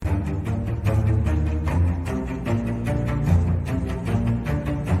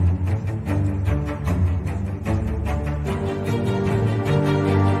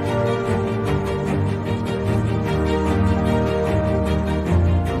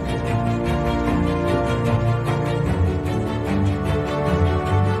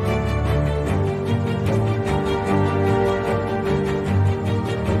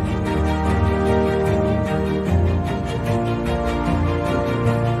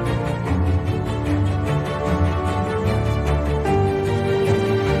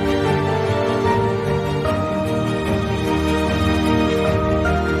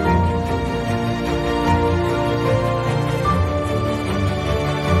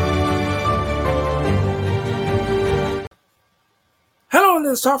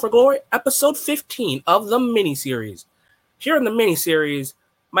is Star for Glory, episode 15 of the miniseries. Here in the miniseries,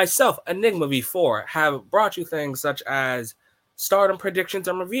 myself, Enigma V4, have brought you things such as Stardom predictions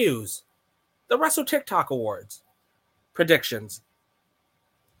and reviews, the Wrestle TikTok Awards, predictions.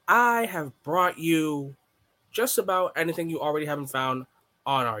 I have brought you just about anything you already haven't found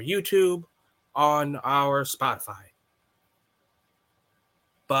on our YouTube, on our Spotify.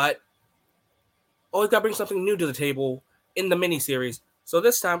 But always got to bring something new to the table in the miniseries. So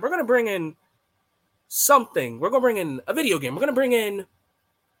this time, we're going to bring in something. We're going to bring in a video game. We're going to bring in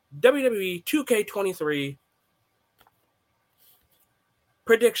WWE 2K23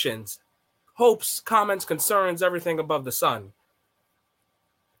 predictions, hopes, comments, concerns, everything above the sun.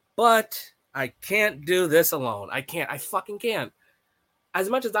 But I can't do this alone. I fucking can't. As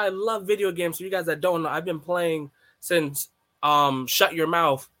much as I love video games, for you guys that don't know, I've been playing since Shut Your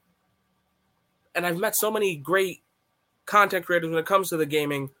Mouth. And I've met so many great content creators when it comes to the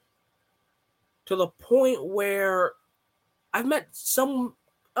gaming, to the point where I've met some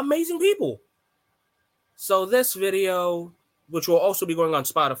amazing people. So this video, which will also be going on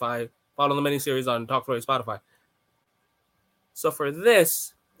Spotify, follow the miniseries on Talk for Spotify. So for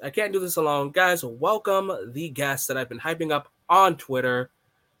this, I can't do this alone. Guys, welcome the guests that I've been hyping up on Twitter,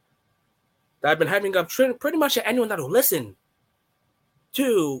 that I've been hyping up pretty much to anyone that will listen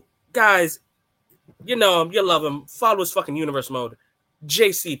to. Guys, you know him, you love him. Follow his fucking universe mode.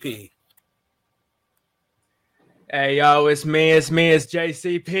 JCP. Hey, yo, it's me, it's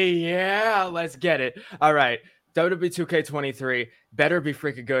JCP. Yeah, let's get it. All right, WWE 2K23 better be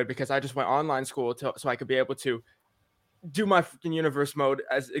freaking good, because I just went online school so I could be able to do my freaking universe mode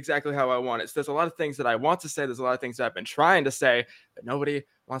as exactly how I want it. So there's a lot of things that I want to say. There's a lot of things that I've been trying to say, but nobody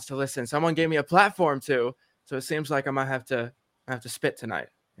wants to listen. Someone gave me a platform to, so it seems like I might have to spit tonight.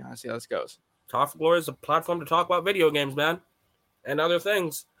 Yeah, see how this goes. Talk for Glory is a platform to talk about video games, man, and other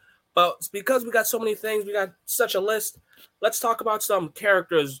things. But because we got so many things, we got such a list, let's talk about some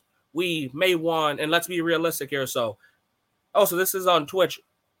characters we may want, and let's be realistic here. So, also, this is on Twitch.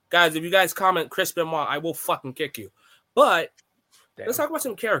 Guys, if you guys comment Chris Benoit, I will fucking kick you. But let's talk about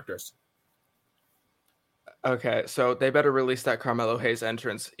some characters. Okay, so they better release that Carmelo Hayes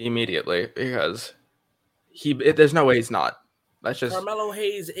entrance immediately, because there's no way he's not. That's just Carmelo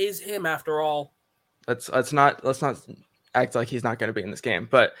Hayes is him after all. Let's not act like he's not going to be in this game.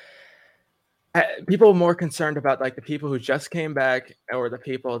 But people are more concerned about like the people who just came back or the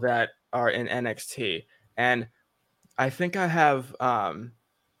people that are in NXT. And I think I have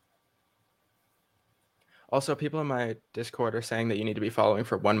also people in my Discord are saying that you need to be following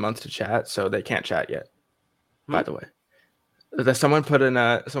for 1 month to chat, so they can't chat yet. By the way, someone put in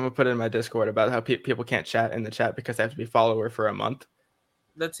my Discord about how people can't chat in the chat because they have to be follower for a month.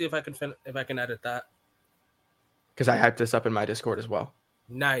 Let's see if I can edit that, because I hyped this up in my Discord as well.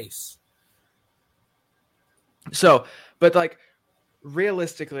 Nice. So, but like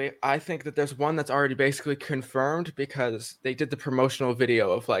realistically, I think that there's one that's already basically confirmed, because they did the promotional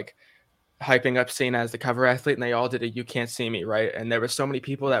video of like hyping up Cena as the cover athlete, and they all did a "You Can't See Me," right? And there were so many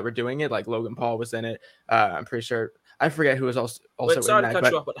people that were doing it, like Logan Paul was in it. I'm pretty sure, I forget who was also sorry in to that.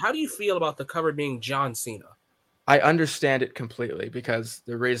 cut you off, but how do you feel about the cover being John Cena? I understand it completely, because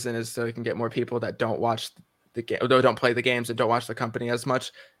the reason is so you can get more people that don't watch the game, or don't play the games and don't watch the company as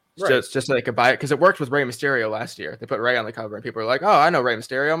much. Right. Just so they could buy it, because it worked with Rey Mysterio last year. They put Rey on the cover, and people were like, "Oh, I know Rey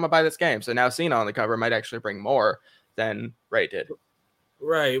Mysterio. I'm gonna buy this game." So now Cena on the cover might actually bring more than Rey did.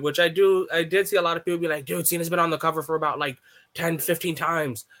 Right, which I did see a lot of people be like, "Dude, Cena's been on the cover for about like 10, 15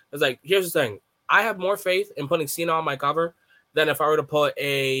 times." I was like, here's the thing. I have more faith in putting Cena on my cover than if I were to put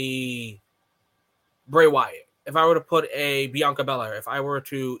a Bray Wyatt, if I were to put a Bianca Belair, if I were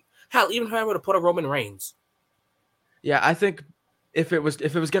to even if I were to put a Roman Reigns. Yeah, I think if it was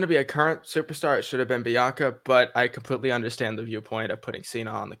going to be a current superstar, it should have been Bianca, but I completely understand the viewpoint of putting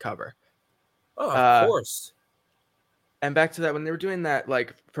Cena on the cover. Oh, of course. And back to that, when they were doing that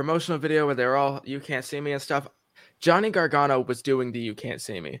like promotional video where they're all "You Can't See Me" and stuff, Johnny Gargano was doing the "You Can't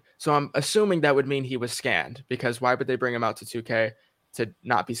See Me." So I'm assuming that would mean he was scanned, because why would they bring him out to 2K to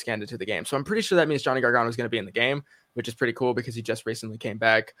not be scanned into the game? So I'm pretty sure that means Johnny Gargano is going to be in the game, which is pretty cool, because he just recently came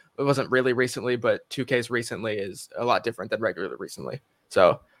back. It wasn't really recently, but 2K's recently is a lot different than regular recently.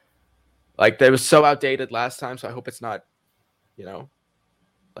 So like they was so outdated last time, so I hope it's not,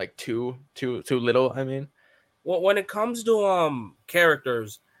 like too little. I mean, well, when it comes to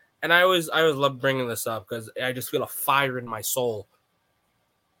characters, and I always love bringing this up because I just feel a fire in my soul.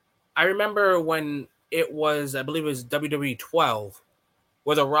 I remember when it was, I believe it was WWE 12,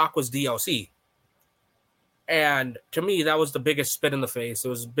 where The Rock was DLC. And to me, that was the biggest spit in the face. It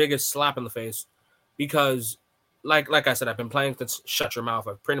was the biggest slap in the face, because like I said, I've been playing since Shut Your Mouth.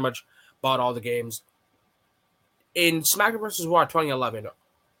 I've pretty much bought all the games. In SmackDown vs. Raw 2011,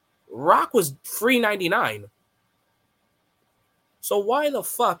 Rock was free 99. So why the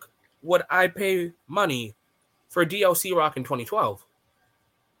fuck would I pay money for DLC Rock in 2012?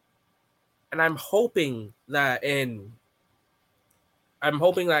 And I'm hoping that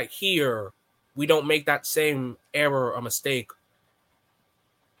here we don't make that same error or mistake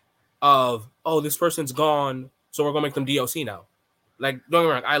of, oh, this person's gone, so we're gonna make them DLC now. Like, don't get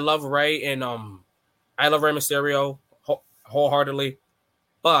me wrong, I love Rey and I love Rey Mysterio wholeheartedly,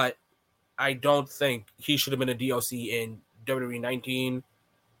 but I don't think he should have been a DLC in WWE 19.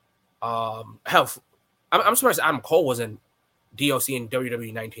 Hell, I'm surprised Adam Cole wasn't DLC in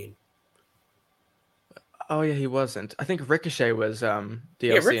WWE 19. Oh yeah, he wasn't. I think Ricochet was DLC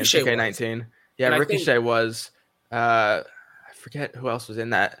Ricochet in 2K19. Yeah, And Ricochet was. I forget who else was in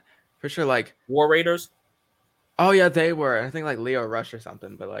that. For sure, like War Raiders. Oh yeah, they were. I think like Leo Rush or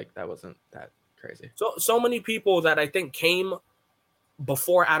something, but like that wasn't that crazy. So many people that I think came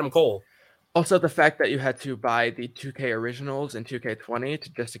before Adam Cole. Also, the fact that you had to buy the 2K originals in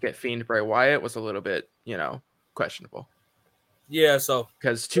 2K20 just to get Fiend Bray Wyatt was a little bit, questionable. Yeah, so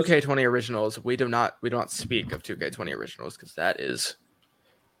because 2K20 originals, we do not speak of 2K20 originals because that is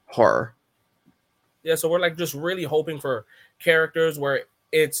horror. Yeah, so we're like just really hoping for characters where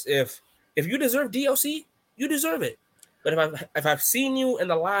it's if you deserve DLC, you deserve it. But if I've seen you in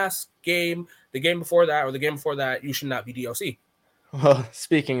the last game, the game before that, or the game before that, you should not be DLC. Well,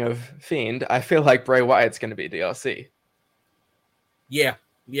 speaking of Fiend, I feel like Bray Wyatt's going to be DLC. Yeah.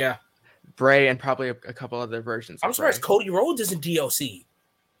 Bray and probably a couple other versions. I'm surprised Cody Rhodes isn't DLC.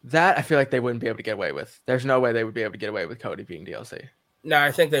 That I feel like they wouldn't be able to get away with. There's no way they would be able to get away with Cody being DLC. No,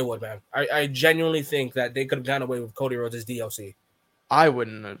 I think they would, man. I genuinely think that they could have gotten away with Cody Rhodes as DLC. I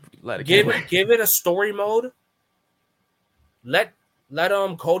wouldn't have let it give it a story mode. Let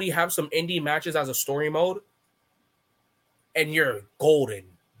Cody have some indie matches as a story mode, and you're golden.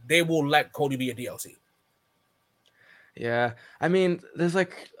 They will let Cody be a DLC. Yeah, I mean, there's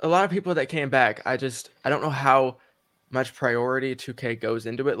like a lot of people that came back. I don't know how much priority 2K goes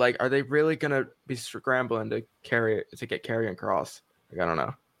into it. Like, are they really gonna be scrambling to get Karrion Kross? Like, I don't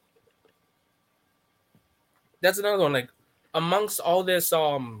know. That's another one. Like, amongst all this,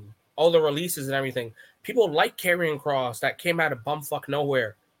 all the releases and everything, people like Karrion Kross that came out of bumfuck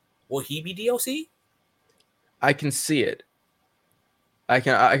nowhere. Will he be DLC? I can see it. I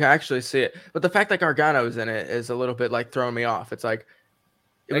can actually see it. But the fact that Gargano's in it is a little bit like throwing me off. It's like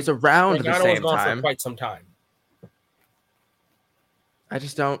it was around the same was gone time for quite some time. I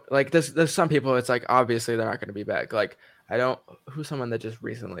just don't like this. There's some people. It's like obviously they're not going to be back. Like I don't. Who's someone that just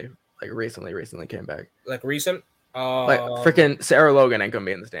recently came back? Like recent. Like freaking Sarah Logan ain't gonna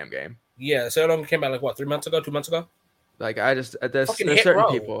be in this damn game. Yeah, Sarah Logan came back like what, 2 months ago? Like I just there's certain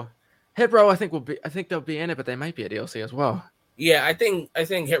people. Hit Row I think they'll be in it, but they might be a DLC as well. Yeah, I think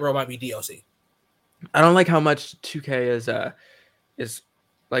Hit Row might be DLC. I don't like how much 2K is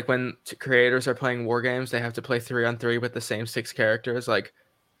like when creators are playing war games, they have to play 3-on-3 with the same 6 characters. Like,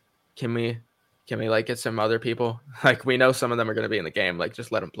 can we like get some other people? Like, we know some of them are going to be in the game. Like,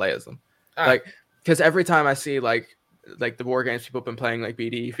 just let them play as them. Like, because every time I see like the war games people have been playing, like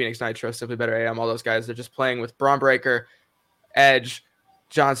BD, Phoenix Nitro, Simply Better AM, all those guys, they're just playing with Braun Breaker, Edge,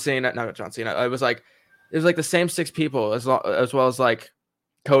 John Cena. No, not John Cena. It was like the same 6 people as well as like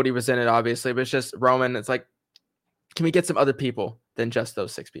Cody was in it, obviously, but it's just Roman. It's like, can we get some other people than just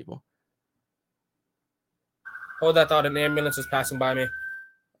those 6 people? Hold that thought. An ambulance is passing by me.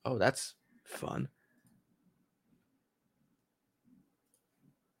 Oh, that's fun.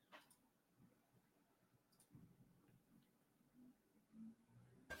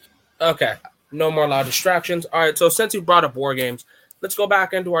 Okay. No more loud distractions. All right. So since you brought up war games, let's go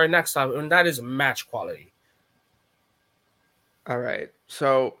back into our next topic, and that is match quality. All right.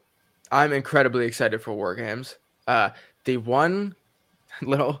 So I'm incredibly excited for war games. The one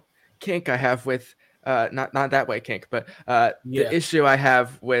little kink I have with not that way kink, but the issue I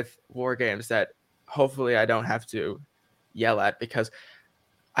have with war games that hopefully I don't have to yell at, because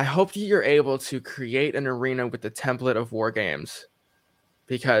I hope you're able to create an arena with the template of war games,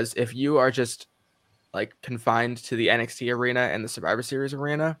 because if you are just like confined to the NXT arena and the Survivor Series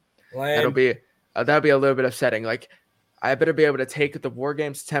arena, that'll be a little bit upsetting. Like, I better be able to take the war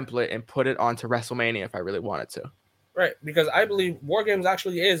games template and put it onto WrestleMania if I really wanted to. Right, because I believe War Games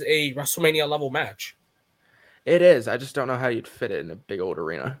actually is a WrestleMania level match. It is. I just don't know how you'd fit it in a big old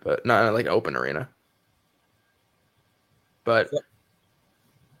arena, but not like an open arena. But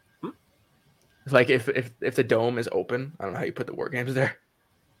like if the dome is open, I don't know how you put the War Games there.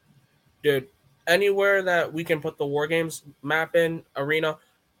 Dude, Anywhere that we can put the War Games map in arena,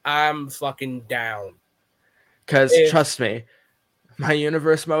 I'm fucking down. Because If trust me, my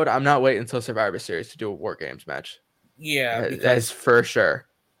universe mode, I'm not waiting until Survivor Series to do a War Games match. Yeah, That's because for sure.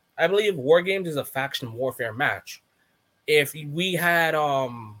 I believe War Games is a faction warfare match. If we had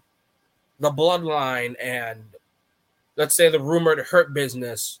the Bloodline and let's say the rumored Hurt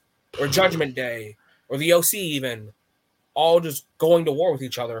Business or Judgment Day or the OC even all just going to war with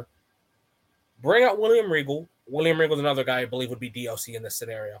each other, bring out William Regal. William Regal's another guy I believe would be DLC in this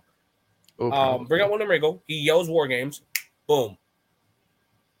scenario. Oh, Bring out probably. William Regal. He yells War Games. Boom.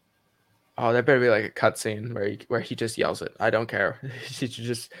 Oh, there better be like a cutscene where he just yells it. I don't care. He should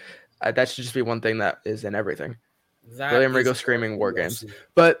just that should just be one thing that is in everything. That William is Regal worth screaming the War Games. DLC.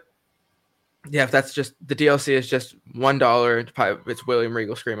 But yeah, if that's just the DLC is just $1, it's William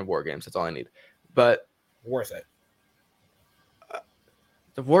Regal screaming War Games. That's all I need. But Worth it.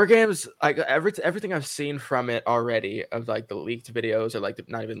 the War Games, like everything I've seen from it already, of like the leaked videos or like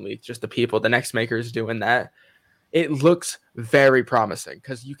not even leaked, just the people, the next makers doing that, it looks very promising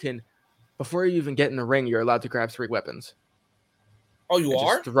because you can, before you even get in the ring, you're allowed to grab 3 weapons Oh, you and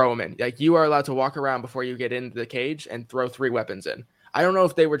just are? throw them in. Like you are allowed to walk around before you get into the cage and throw 3 weapons in. I don't know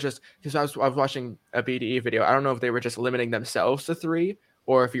if they were just because I was watching a BDE video. I don't know if they were just limiting themselves to 3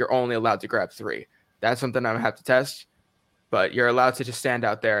 or if you're only allowed to grab 3. That's something I'm gonna have to test. But you're allowed to just stand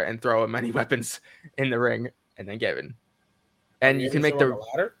out there and throw as many weapons in the ring and then get in. Are And you you able can to make run the the.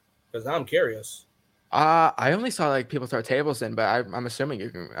 ladder? Because now I'm curious. I only saw like people throw tables in, but I'm assuming you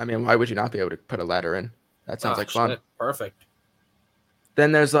can. I mean, why would you not be able to put a ladder in? That sounds Ah, like fun. shit. Perfect.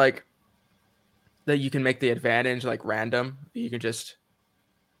 Then there's like that you can make the advantage like random. You can just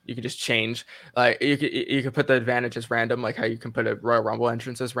change. Like you can put the advantage as random, like how you can put a Royal Rumble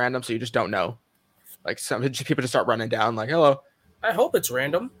entrance as random, so you just don't know. Like some people just start running down, like hello. I hope it's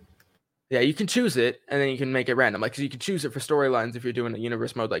random. Yeah, you can choose it, and then you can make it random. Like, 'cause you can choose it for storylines if you're doing a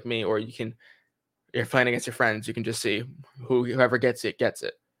universe mode like me, or you're playing against your friends. You can just see whoever gets it gets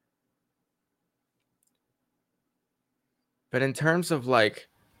it. But in terms of like,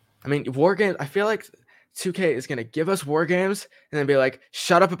 I mean, war games. I feel like 2K is gonna give us war games and then be like,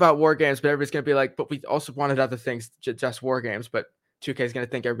 shut up about war games. But everybody's gonna be like, but we also wanted other things, just war games. But 2K is gonna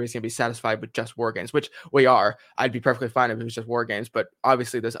think everybody's gonna be satisfied with just war games, which we are. I'd be perfectly fine if it was just war games. But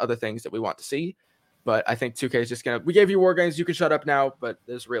obviously, there's other things that we want to see. But I think 2K is just gonna, we gave you war games, you can shut up now. But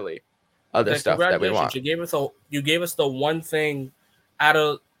there's really other Okay, stuff that we congratulations. want. You gave us the one thing out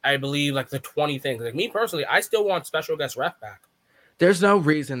of I believe like the 20 things. Like me personally, I still want special guest ref back. There's no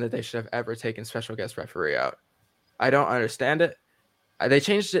reason that they should have ever taken special guest referee out. I don't understand it. They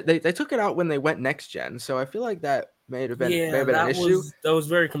changed it. They took it out when they went next gen, so I feel like that may Yeah, have been an issue. that was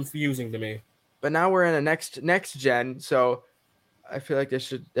very confusing to me. But now we're in a next gen, so I feel like that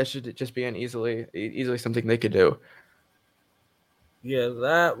should just be an easily something they could do. Yeah,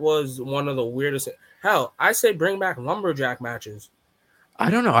 that was one of the weirdest. Hell, I say bring back lumberjack matches. I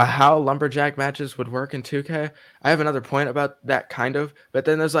don't know how lumberjack matches would work in 2K. I have another point about that kind of, but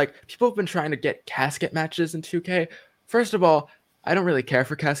then there's like people have been trying to get casket matches in 2K. First of all, I don't really care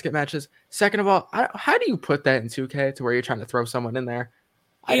for casket matches. Second of all, how do you put that in 2K to where you're trying to throw someone in there?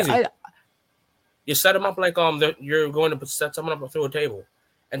 Easy. I You set them up like you're going to set someone up through a table,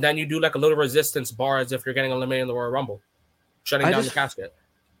 and then you do like a little resistance bar as if you're getting eliminated in the Royal Rumble, shutting I down the just casket.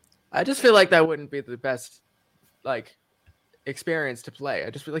 I just feel like that wouldn't be the best like experience to play.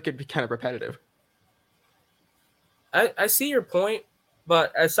 I just feel like it'd be kind of repetitive. I see your point,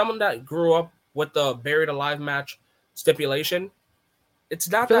 but as someone that grew up with the buried alive match stipulation, it's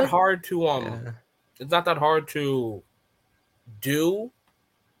I not feel that like hard to yeah. it's not that hard to do.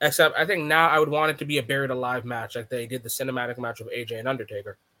 Except I think now I would want it to be a buried alive match, like they did the cinematic match with AJ and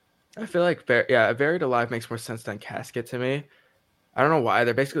Undertaker. I feel like buried alive makes more sense than casket to me. I don't know why.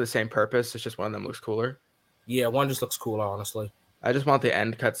 They're basically the same purpose. It's just one of them looks cooler. Yeah, one just looks cool, honestly. I just want the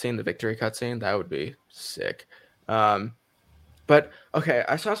end cutscene, the victory cutscene. That would be sick. Um, but okay,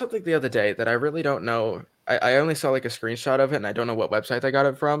 I saw something the other day that I really don't know. I only saw like a screenshot of it, and I don't know what website they got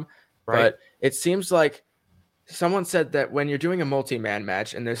it from. Right? But it seems like someone said that when you're doing a multi-man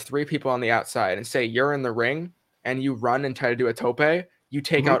match and there's 3 people on the outside, and say you're in the ring and you run and try to do a tope, you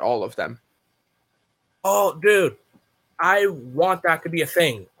take Mhm. out all of them. Oh, dude, I want that to be a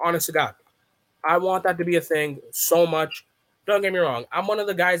thing. Honest to God, I want that to be a thing so much. Don't get me wrong. I'm one of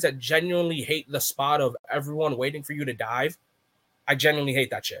the guys that genuinely hate the spot of everyone waiting for you to dive. I genuinely hate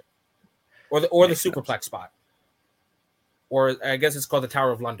that shit. Or the Makes sense. superplex spot. Or I guess it's called the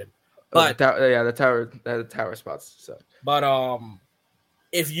Tower of London. Oh, But the tower spots. So but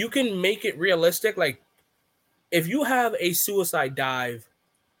if you can make it realistic, like if you have a suicide dive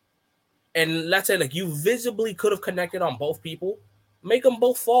and let's say like you visibly could have connected on both people, make them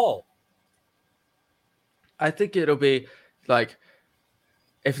both fall. I think it'll be like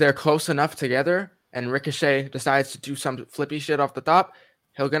if they're close enough together and Ricochet decides to do some flippy shit off the top,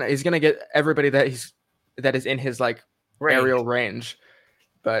 he's gonna get everybody that is in his like aerial range.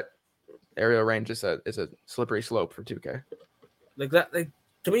 But aerial range is a slippery slope for 2K. Like that, like,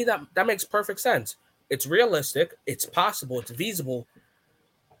 to me that makes perfect sense. It's realistic, it's possible, it's feasible.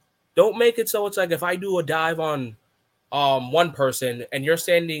 Don't make it so it's like if I do a dive on one person and you're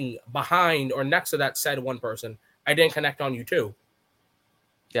standing behind or next to that said one person, I didn't connect on you too.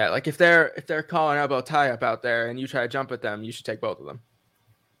 Yeah, like if they're calling elbow tie up out there and you try to jump at them, you should take both of them.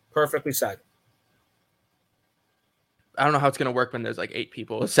 Perfectly said. I don't know how it's gonna work when there's like 8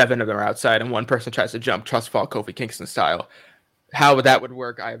 people, 7 of them are outside, and one person tries to jump trust fall Kofi Kingston style. How that would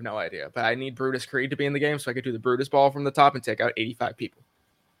work, I have no idea. But I need Brutus Creed to be in the game so I could do the Brutus ball from the top and take out 85 people.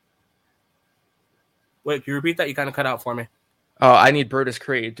 Wait, can you repeat that? You kind of cut out for me. Oh, I need Brutus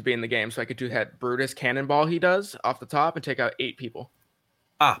Creed to be in the game so I could do that Brutus cannonball he does off the top and take out 8 people.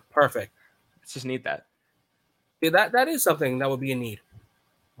 Ah, perfect. Let's just need that. Yeah, that is something that would be a need.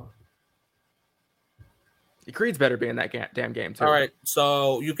 Creed's better be in that damn game too. All right,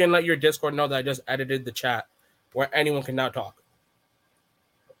 so you can let your Discord know that I just edited the chat where anyone can now talk.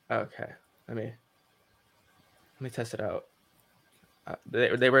 Okay, let me test it out. They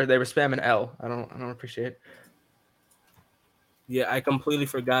were spamming L. I don't appreciate. Yeah, I completely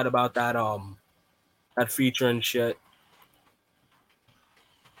forgot about that that feature and shit.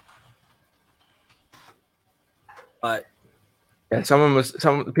 But yeah,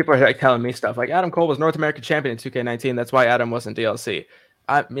 some people are like telling me stuff like Adam Cole was North American champion in 2K19. That's why Adam wasn't DLC.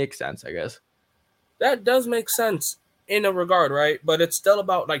 Makes sense, I guess. That does make sense in a regard, right? But it's still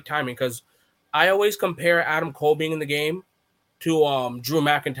about like timing because I always compare Adam Cole being in the game to Drew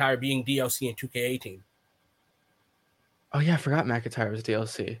McIntyre being DLC in 2K18. Oh yeah, I forgot McIntyre was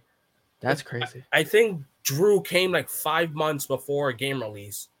DLC. That's crazy. I think Drew came like 5 months before a game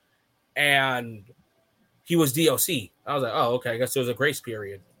release, and he was DLC. I was like, oh, okay, I guess there was a grace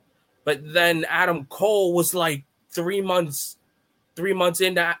period. But then Adam Cole was like 3 months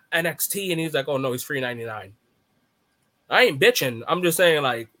into NXT, and he's like, oh no, he's $3.99. I ain't bitching. I'm just saying,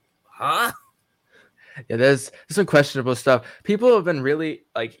 like, huh? Yeah, there's some questionable stuff. People have been really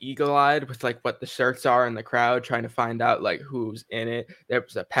like eagle-eyed with like what the shirts are in the crowd, trying to find out like who's in it. There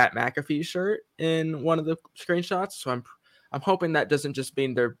was a Pat McAfee shirt in one of the screenshots, so I'm hoping that doesn't just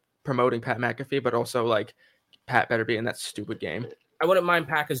mean they're promoting Pat McAfee, but also like Pat better be in that stupid game. I wouldn't mind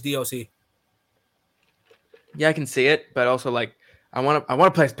Pac as DLC. Yeah, I can see it, but also like I want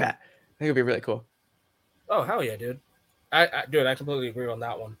to play as Pat. I think it'd be really cool. Oh hell yeah, dude! I completely agree on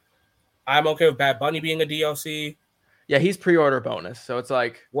that one. I'm okay with Bad Bunny being a DLC. Yeah, he's pre-order bonus, so it's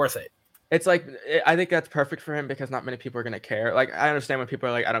like worth it. It's like I think that's perfect for him because not many people are gonna care. Like I understand when people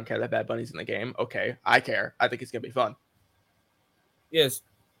are like, I don't care that Bad Bunny's in the game. Okay, I care. I think it's gonna be fun. Yes,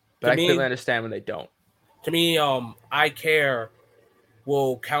 but I completely understand when they don't. To me, I care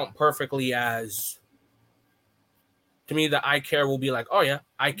will count perfectly as. To me, the I care will be like, oh yeah,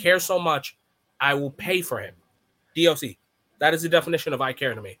 I care so much, I will pay for him. DLC. That is the definition of I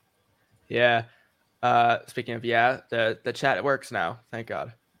care to me. Yeah. Speaking of the chat works now. Thank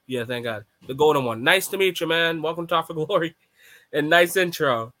God. Yeah, thank God. The golden one. Nice to meet you, man. Welcome to Talk for Glory. And nice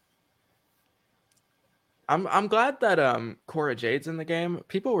intro. I'm glad that Cora Jade's in the game.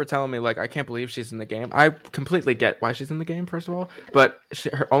 People were telling me like I can't believe she's in the game. I completely get why she's in the game, first of all, but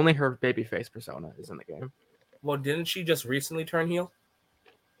only her babyface persona is in the game. Well, didn't she just recently turn heel?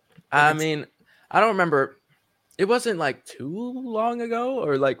 I mean, I don't remember. It wasn't like too long ago,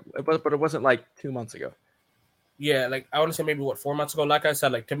 or like, but it wasn't like 2 months ago. Yeah, like I want to say maybe 4 months ago. Like I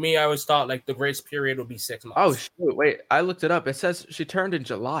said, like to me, I always thought like the grace period would be 6 months. Oh shoot! Wait, I looked it up. It says she turned in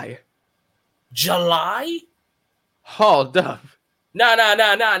July. July? Hold up.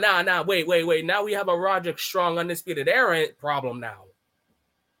 Nah. Wait. Now we have a Roderick Strong Undisputed Era problem now.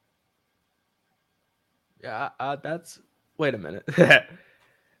 Yeah, that's. Wait a minute.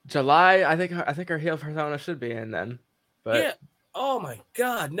 July. I think her heel persona should be in then. But yeah. Oh my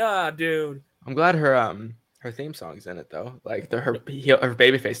God, nah, dude. I'm glad her theme song's in it though. Like her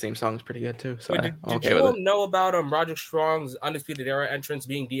babyface theme song is pretty good too. So wait, did you know about Roderick Strong's Undisputed Era entrance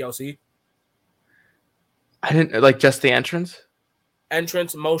being DLC? I didn't like just the entrance,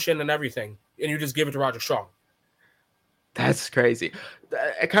 motion, and everything, and you just give it to Roderick Strong. That's crazy.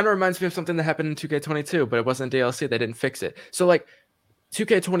 It kind of reminds me of something that happened in 2K22, but it wasn't DLC. They didn't fix it. So like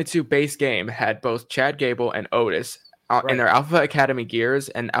 2K22 base game had both Chad Gable and Otis in their Alpha Academy gears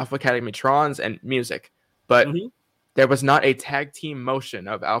and Alpha Academy Trons and music. But There was not a tag team motion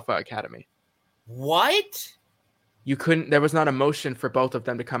of Alpha Academy. What? You couldn't. There was not a motion for both of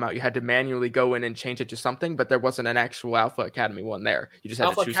them to come out. You had to manually go in and change it to something, but there wasn't an actual Alpha Academy one there. You just had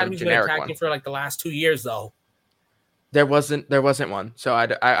Alpha to choose a Academy's been generic attacking one. for like the last 2 years though. There wasn't one. So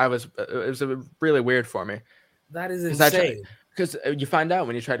I was it was really weird for me. That is insane. Because you find out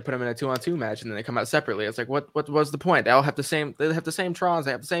when you try to put them in a 2-on-2 match and then they come out separately. It's like, what was the point? They all have the same. They have the same Trons.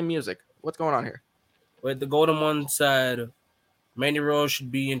 They have the same music. What's going on here? Wait, the Golden One said Mandy Rose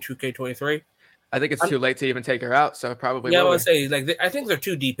should be in 2K23. I think it's too late to even take her out, so probably. Yeah, I would say like I think they're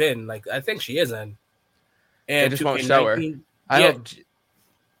too deep in. Like I think she is in. And they just won't show her. I hope.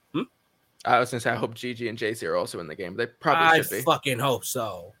 I was gonna say I hope Gigi and JC are also in the game. They probably should be. I fucking hope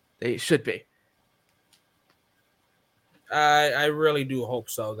so. They should be. I really do hope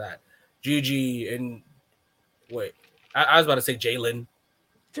so. That Gigi and I was about to say Jalen,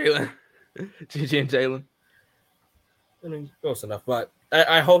 Gigi and Jalen. I mean, close enough, but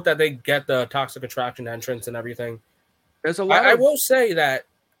I hope that they get the Toxic Attraction entrance and everything. There's a lot. I will say that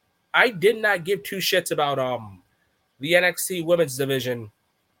I did not give two shits about the NXT Women's Division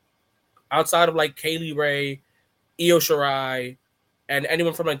outside of like Kaylee Ray, Io Shirai, and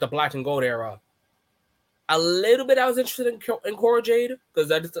anyone from like the Black and Gold era. A little bit I was interested in Cora Jade because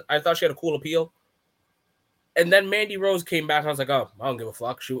I thought she had a cool appeal. And then Mandy Rose came back and I was like, oh, I don't give a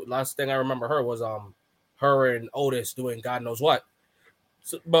fuck. Last thing I remember her was her and Otis doing God knows what.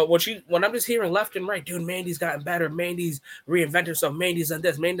 So, but when I'm just hearing left and right, dude, Mandy's gotten better. Mandy's reinvented herself. Mandy's done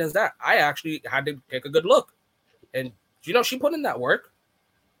this. Mandy does that. I actually had to take a good look. And, she put in that work.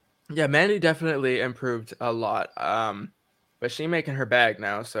 Yeah, Mandy definitely improved a lot. But she making her bag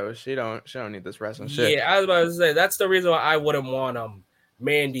now, so she don't need this wrestling shit. Yeah, I was about to say, that's the reason why I wouldn't want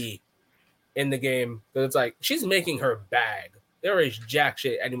Mandy in the game. Because it's like, she's making her bag. There is jack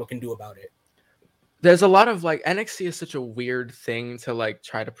shit anyone can do about it. There's a lot of like NXT is such a weird thing to like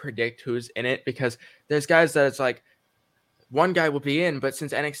try to predict who's in it because there's guys that it's like one guy will be in, but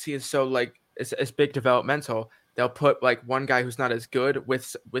since NXT is so like it's big developmental, they'll put like one guy who's not as good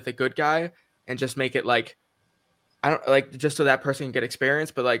with a good guy and just make it like I don't like just so that person can get experience,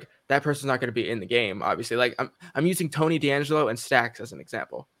 but like that person's not going to be in the game. Obviously, like I'm using Tony D'Angelo and Stacks as an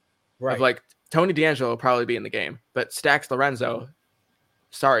example. Right. Of like Tony D'Angelo will probably be in the game, but Stacks Lorenzo,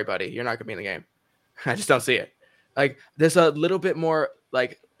 sorry buddy, you're not going to be in the game. I just don't see it. Like there's a little bit more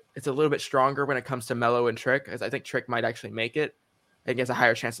like it's a little bit stronger when it comes to Mello and Trick, because I think Trick might actually make it. I think he has a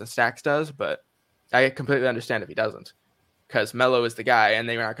higher chance than Stacks does, but I completely understand if he doesn't, because Mello is the guy, and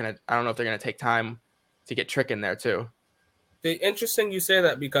they're not gonna. I don't know if they're gonna take time to get Trick in there too. The interesting you say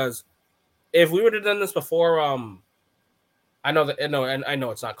that because if we would have done this before, I know that no, and I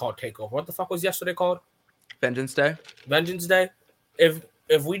know it's not called Takeover. What the fuck was yesterday called? Vengeance Day. Vengeance Day.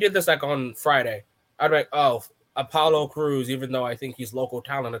 If we did this like on Friday, I'd be like, oh, Apollo Crews, even though I think he's local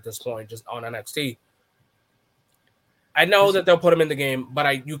talent at this point, just on NXT. I know that they'll put him in the game,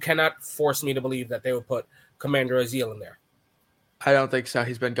 but you cannot force me to believe that they would put Commander Azeel in there. I don't think so.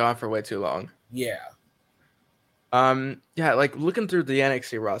 He's been gone for way too long. Yeah. Yeah, like looking through the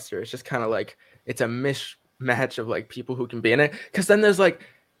NXT roster, it's just kind of like it's a mismatch of like people who can be in it. Because then there's like,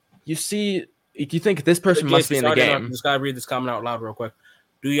 you think this person must be in the game. Just gotta read this comment out loud real quick.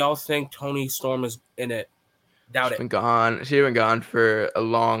 Do y'all think Toni Storm is in it? Doubt it. Been gone. She's been gone for a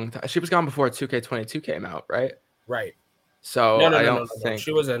long time. She was gone before 2K22 came out, right? Right. So no, I don't think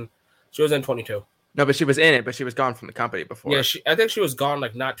she was in 22. No, but she was in it, but she was gone from the company before. Yeah, I think she was gone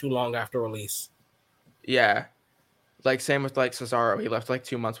like not too long after release. Yeah. Like same with like Cesaro. He left like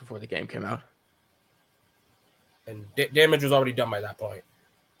 2 months before the game came out. And damage was already done by that point.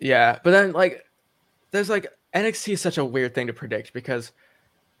 Yeah, but then like there's like NXT is such a weird thing to predict because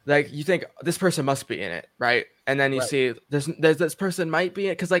like you think this person must be in it, right? And then you see there's this person might be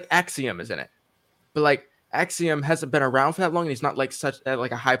in it because like Axiom is in it, but like Axiom hasn't been around for that long and he's not like such at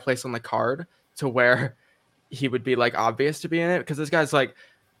like a high place on the card to where he would be like obvious to be in it because this guy's like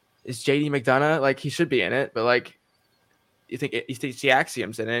is JD McDonough, like he should be in it, but like you think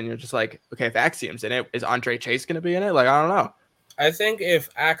Axiom's in it and you're just like, okay, if Axiom's in it, is Andre Chase gonna be in it? Like I don't know. I think if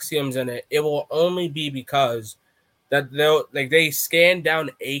Axiom's in it, it will only be because that they scan down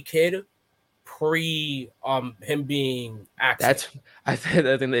A-Kid pre him being Axiom. I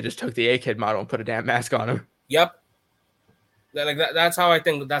think they just took the A-Kid model and put a damn mask on him. Yep. That's how I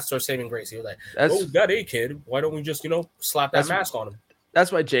think that's their saving grace. He was like, we got A-Kid. Why don't we just slap that mask on him?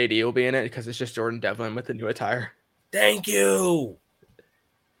 That's why JD will be in it because it's just Jordan Devlin with the new attire. Thank you.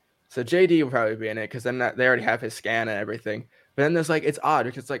 So JD will probably be in it because then they already have his scan and everything. But then there's like it's odd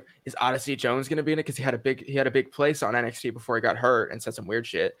because is Odyssey Jones gonna be in it because he had a big place on NXT before he got hurt and said some weird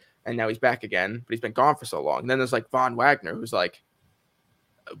shit. and now he's back again, but he's been gone for so long. And then there's like Von Wagner, who's like,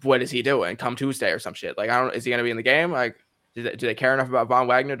 what is he doing? Come Tuesday or some shit. Like, I don't. Is he gonna be in the game? Like, do they care enough about Von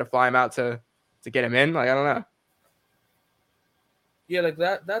Wagner to fly him out to get him in? Like, I don't know. Yeah, like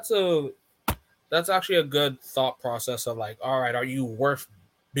that's actually a good thought process of like, all right, are you worth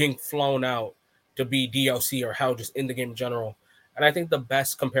being flown out to be DLC or hell just in the game in general? And I think the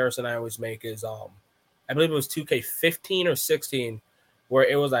best comparison I always make is I believe it was 2K15 or 16, where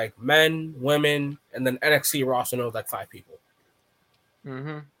it was like men, women, and then NXT roster, and it was like 5 people.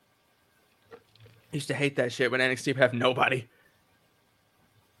 Mm-hmm. Used to hate that shit when NXT would have nobody.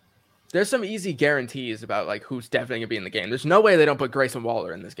 There's some easy guarantees about like who's definitely gonna be in the game. There's no way they don't put Grayson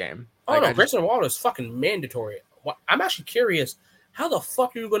Waller in this game. Oh like, no, Grayson Waller is fucking mandatory. I'm actually curious, how the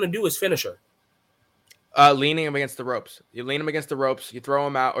fuck are you gonna do his finisher? Leaning him against the ropes. You lean him against the ropes, you throw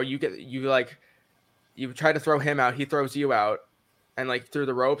him out, or you try to throw him out, he throws you out, and like through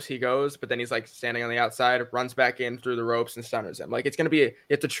the ropes he goes, but then he's like standing on the outside, runs back in through the ropes and stunners him. Like, it's gonna be you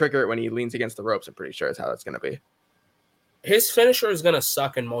have to trigger it when he leans against the ropes. I'm pretty sure is how that's gonna be. His finisher is gonna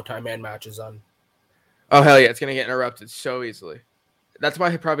suck in multi-man matches on. Oh hell yeah, it's gonna get interrupted so easily. That's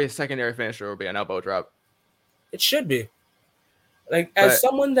why probably a secondary finisher will be an elbow drop. It should be. Like, as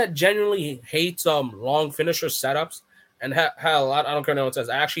someone that genuinely hates long finisher setups and had a lot, I don't care what it says.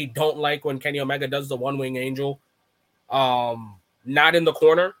 I actually don't like when Kenny Omega does the one wing angel, not in the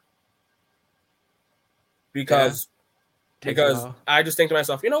corner, because I just think to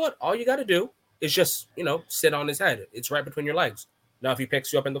myself, you know what? All you got to do is just, sit on his head. It's right between your legs. Now, if he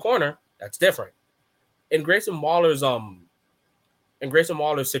picks you up in the corner, that's different. In Grayson Waller's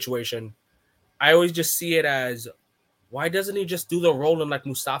situation, I always just see it as, why doesn't he just do the rolling like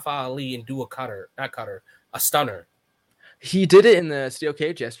Mustafa Ali and do a stunner? He did it in the steel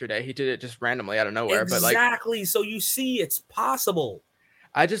cage yesterday. He did it just randomly out of nowhere. Exactly. But so you see, it's possible.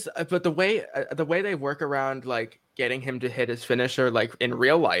 But the way they work around like getting him to hit his finisher like in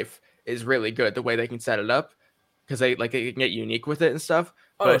real life is really good. The way they can set it up, because they can get unique with it and stuff.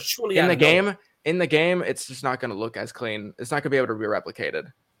 Oh, but surely in the game, it's just not going to look as clean. It's not going to be able to be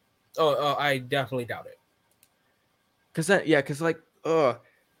replicated. Oh, I definitely doubt it. Because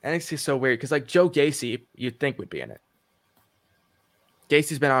NXT is so weird. Because like Joe Gacy, you'd think would be in it.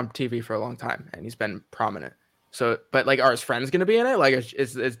 Gacy's been on TV for a long time and he's been prominent. So, but like, are his friends going to be in it? Like,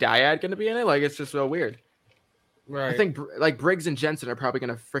 is Dyad going to be in it? Like, it's just so weird. Right. I think like Briggs and Jensen are probably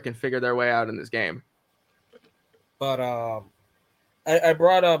going to freaking figure their way out in this game. But I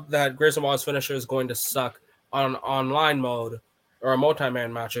brought up that Grayson Waller's finisher is going to suck on online mode or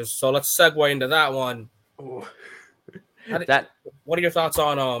multi-man matches. So let's segue into that one. What are your thoughts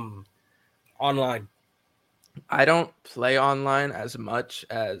on online? I don't play online as much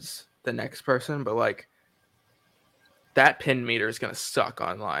as the next person, but like that pin meter is going to suck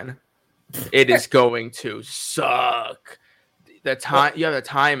online. It is going to suck. The time you have to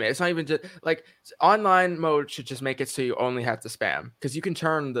time it. It's not even just like online mode should just make it so you only have to spam, because you can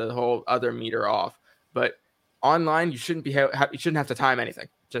turn the whole other meter off. But online, you shouldn't have to time anything.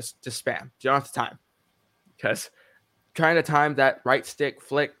 Just spam. You don't have to time, because trying to time that right stick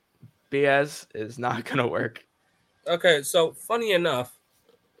flick BS is not gonna work. Okay, so funny enough,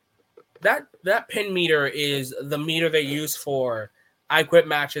 that pin meter is the meter they use for I Quit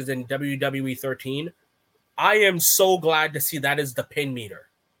matches in WWE 13. I am so glad to see that is the pin meter.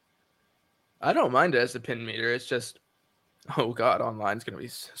 I don't mind it as a pin meter. It's just, oh god, online's gonna be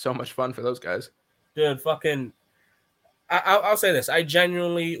so much fun for those guys. Dude, fucking, I'll say this: I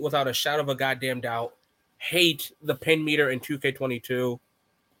genuinely, without a shadow of a goddamn doubt, hate the pin meter in 2K22.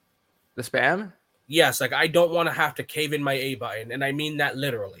 The spam? Yes, like I don't want to have to cave in my A button, and I mean that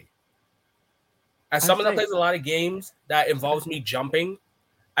literally. As someone that plays a lot of games that involves me jumping,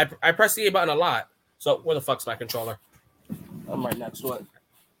 I press the A button a lot. So where the fuck's my controller? I'm right next to it.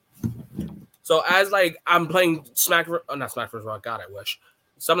 So as like I'm playing not Smash vs. Raw, God, I wish.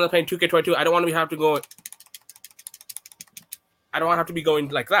 Someone that's playing 2K22, I don't want to have to be going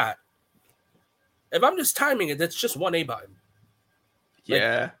like that. If I'm just timing it, that's just one A button.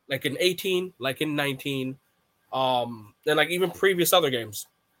 Yeah. Like in 18, like in 19, and like even previous other games.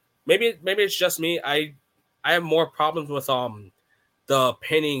 Maybe it's just me. I have more problems with the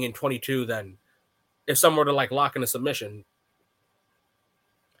pinning in 22 than if someone were to like lock in a submission.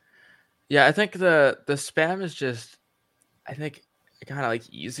 Yeah, I think the spam is just, I think, kind of like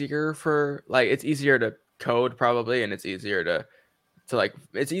easier for like, it's easier to code probably, and it's easier to like,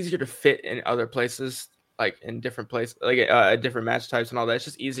 it's easier to fit in other places, like in different places, like different match types and all that. It's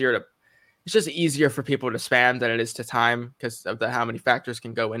just easier for people to spam than it is to time, because of how many factors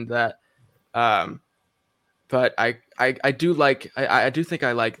can go into that. But I do like I do think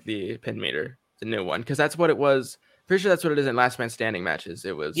I like the pin meter, the new one, because that's what it was. Pretty sure that's what it is in Last Man Standing matches.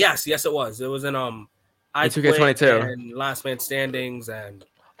 It was Yes, it was. It was in I in Quit 2K22. and Last Man Standings and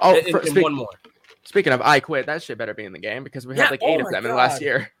one more. Speaking of I Quit, that shit better be in the game because we had like 8 of them in the last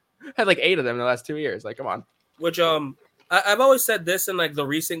year. Had like 8 of them in the last 2 years. Like, come on. Which I've always said this in like the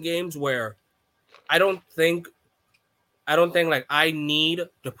recent games where I don't think like I need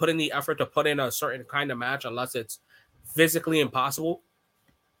to put in the effort to put in a certain kind of match unless it's physically impossible.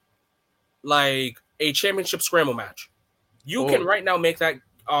 Like a championship scramble match. You can right now make that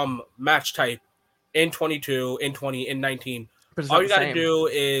match type in 22, in 20, in 19. All you got to do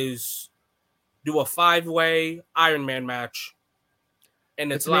is do a 5-way Iron Man match,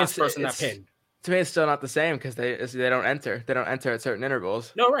 and it's the last person that pinned. To me, it's still not the same because they don't enter. They don't enter at certain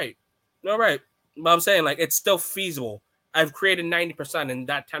intervals. No, right. But I'm saying, like, it's still feasible. I've created 90%, and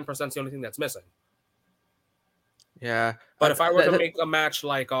that 10% is the only thing that's missing. Yeah. But if I were to make a match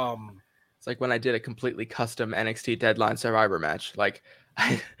like it's like when I did a completely custom NXT Deadline Survivor match. Like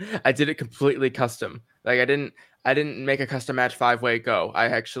I did it completely custom. Like I didn't make a custom match 5-way go. I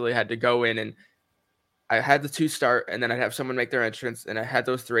actually had to go in and I had the 2 start, and then I'd have someone make their entrance, and I had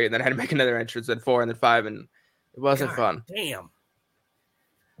those 3, and then I had to make another entrance, and 4, and then 5, and it wasn't fun. Damn.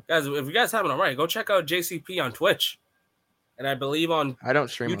 Guys, if you guys haven't already, go check out JCP on Twitch. And I believe I don't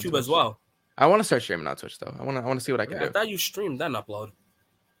stream YouTube as well. I want to start streaming on Twitch though. I want to see what I can do. I thought you streamed then upload.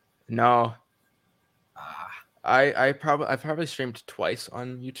 No. I've probably streamed twice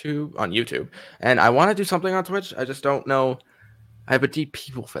on YouTube, and I want to do something on Twitch. I just don't know. I have a deep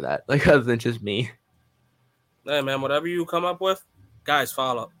people for that, like other than just me. Hey man, whatever you come up with, guys,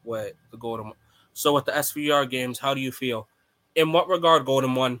 follow up with the Golden One. So with the SVR games, how do you feel? In what regard,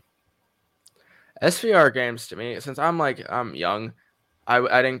 Golden One? SVR games to me, since I'm young,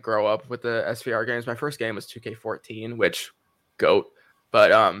 I didn't grow up with the SVR games. My first game was 2K14, which GOAT.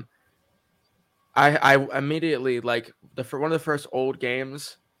 But I immediately one of the first old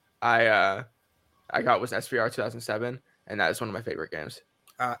games I got was SVR 2007, and that is one of my favorite games.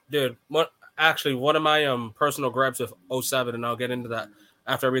 Dude, one of my personal gripes with 07, and I'll get into that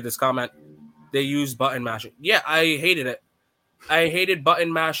after I read this comment. They use button mashing. Yeah, I hated it. I hated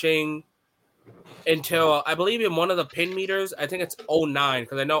button mashing until I believe in one of the pin meters. I think it's 09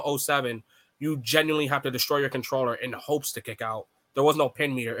 because I know 07. You genuinely have to destroy your controller in hopes to kick out. There was no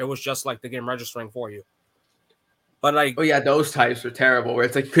pin meter. It was just like the game registering for you. But like, oh yeah, those types were terrible. Where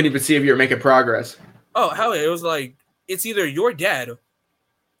it's like you couldn't even see if you were making progress. Oh hell yeah! It was like it's either you're dead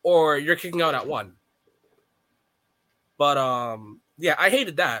or you're kicking out at 1. But yeah, I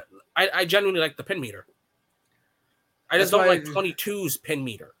hated that. I genuinely like the pin meter. I just don't like 22's pin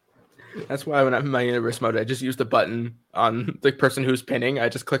meter. That's why when I'm in my universe mode, I just use the button on the person who's pinning. I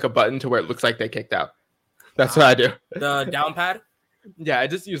just click a button to where it looks like they kicked out. That's what I do. The down pad? Yeah, I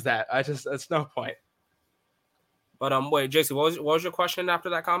just use that. That's no point. But wait, JC, what was your question after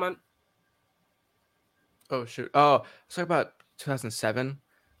that comment? Oh shoot. Oh, let's talk about 2007.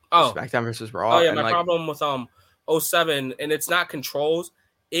 Oh, SmackDown versus Raw. Oh yeah, my problem with 07, and it's not controls.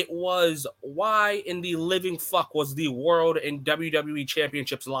 It was why in the living fuck was the World and WWE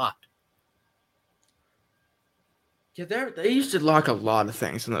Championships locked? Yeah, they used to lock a lot of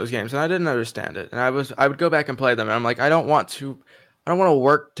things in those games, and I didn't understand it. And I would go back and play them, and I'm like, I don't want to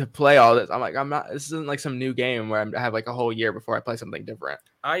work to play all this. I'm like, this isn't like some new game where I have like a whole year before I play something different.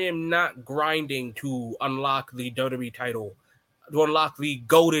 I am not grinding to unlock the WWE title, to unlock the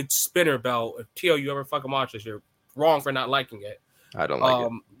goated spinner belt. If Tio, you ever fucking watch this, you're wrong for not liking it. I don't like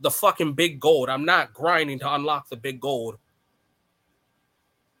it. The fucking big gold. I'm not grinding to unlock the big gold.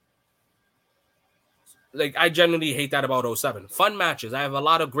 Like, I genuinely hate that about 07. Fun matches. I have a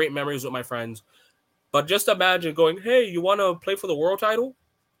lot of great memories with my friends. But just imagine going, hey, you want to play for the world title?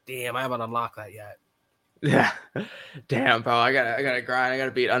 Damn, I haven't unlocked that yet. Yeah. Damn, bro. I gotta grind. I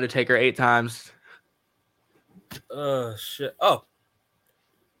gotta beat Undertaker 8 times. Shit. Oh,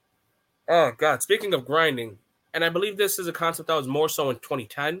 God. Speaking of grinding, and I believe this is a concept that was more so in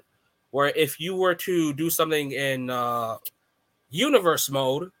 2010, where if you were to do something in universe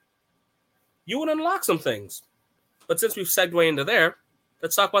mode, you would unlock some things. But since we've segued into there,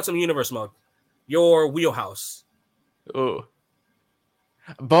 let's talk about some universe mode. Your wheelhouse. Ooh.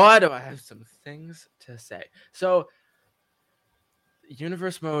 Boy, do I have some things to say. So,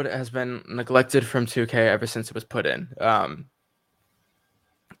 universe mode has been neglected from 2K ever since it was put in.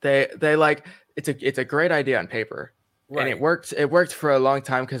 They like it's a great idea on paper, right. And it worked for a long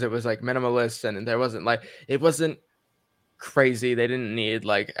time because it was like minimalist and there wasn't it wasn't crazy. They didn't need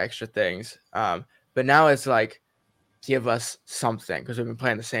like extra things. But now it's like give us something because we've been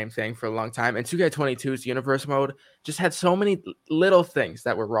playing the same thing for a long time. And 2K22's universe mode just had so many little things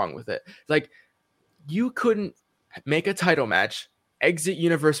that were wrong with it. Like you couldn't make a title match, exit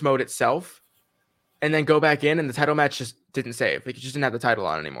universe mode itself, and then go back in, and the title match just didn't save. Like you just didn't have the title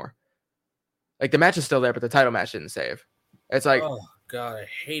on anymore. Like the match is still there, but the title match didn't save. It's like, oh god, I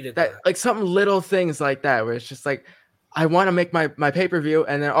hated that. that. Like some little things like that, where it's just like, I want to make my pay-per-view,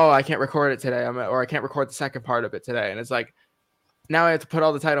 and then I can't record it today, or I can't record the second part of it today, and it's like, now I have to put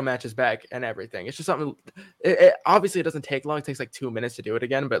all the title matches back and everything. It's just something. It obviously it doesn't take long. It takes like 2 minutes to do it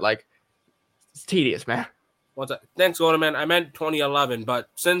again, but like, it's tedious, man. Thanks, Waterman. I meant 2011, but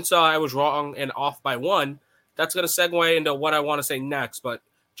since I was wrong and off by 1, that's gonna segue into what I want to say next. But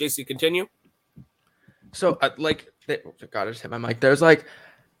JC, continue. So God, I just hit my mic. There's like,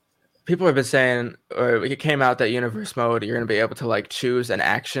 people have been saying, or it came out that universe mode, you're going to be able to like choose an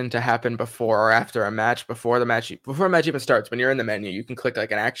action to happen before or after a match, before a match even starts. When you're in the menu, you can click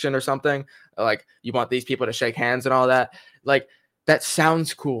like an action or something, like you want these people to shake hands and all that. Like that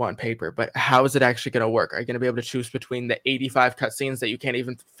sounds cool on paper, but how is it actually going to work? Are you going to be able to choose between the 85 cutscenes that you can't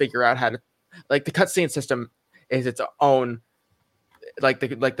even figure out how to, like the cutscene system is its own, like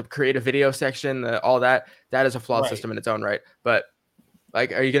the creative video section, all that is a flawed system in its own right. But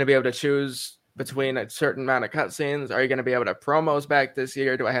like, are you going to be able to choose between a certain amount of cutscenes? Are you going to be able to promos back this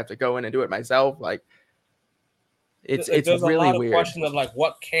year? Do I have to go in and do it myself? Like, it's There's really a lot of weird. question of like,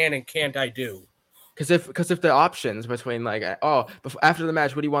 what can and can't I do? Because if the options between like, after the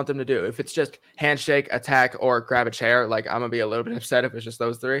match, what do you want them to do? If it's just handshake, attack, or grab a chair, like I'm gonna be a little bit upset if it's just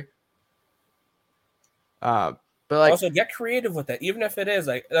those three. But like, also get creative with it. Even if it is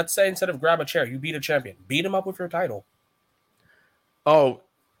like, let's say instead of grab a chair, you beat a champion, beat him up with your title. Oh,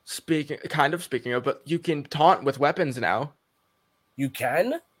 speaking of, but you can taunt with weapons now. You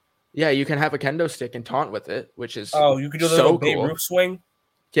can? Yeah, you can have a kendo stick and taunt with it, which is you can do the little Babe Ruth swing.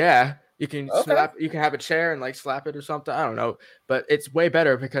 Yeah, you can slap. You can have a chair and like slap it or something. I don't know, but it's way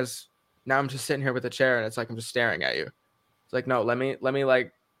better because now I'm just sitting here with a chair and it's like I'm just staring at you. It's like, no, let me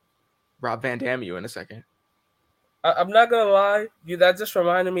like Rob Van Dam you in a second. I'm not gonna lie, that just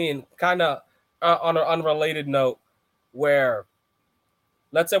reminded me, and kind of on an unrelated note, where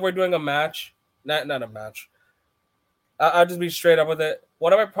let's say we're doing a match, not a match. I'll just be straight up with it.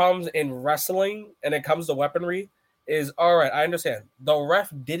 One of my problems in wrestling, and it comes to weaponry, is all right. I understand the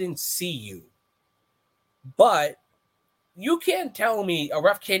ref didn't see you, but you can't tell me a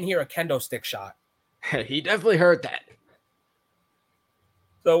ref can't hear a kendo stick shot. He definitely heard that.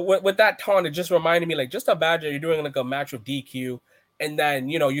 So with that taunt, it just reminded me, like, just imagine you're doing like a match with DQ, and then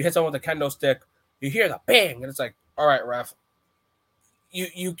you hit someone with a kendo stick, you hear the bang, and it's like, all right, ref,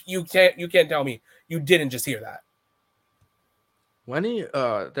 you can't tell me you didn't just hear that.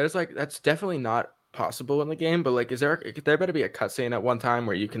 There's like, that's definitely not possible in the game, but like, there better be a cutscene at one time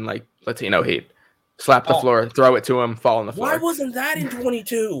where you can like Latino heat, slap the floor, throw it to him, fall on the floor. Why wasn't that in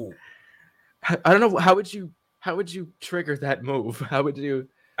 22? I don't know. How would you trigger that move? How would you?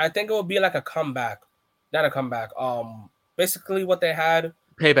 I think it would be like a comeback, not a comeback. Basically what they had.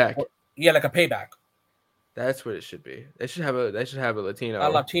 Payback. Yeah, like a payback. That's what it should be. They should have a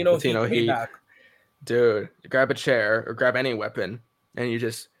Latino heat. Payback. Dude, grab a chair or grab any weapon, and you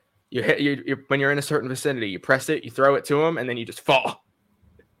hit when you're in a certain vicinity, you press it, you throw it to him, and then you just fall.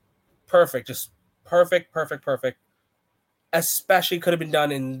 Perfect, just perfect. Especially could have been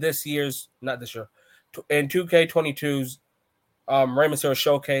done in this year's, not this year, in 2K22's Rey Mysterio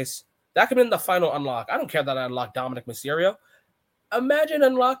showcase. That could have been the final unlock. I don't care that I unlocked Dominic Mysterio. Imagine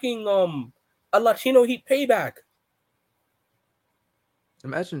unlocking a Latino Heat Payback.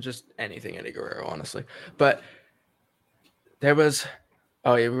 Imagine just anything Eddie Guerrero, honestly. But there was,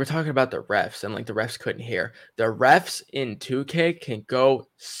 we were talking about the refs, and like the refs couldn't hear. The refs in 2K can go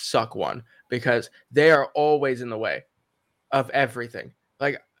suck one because they are always in the way of everything.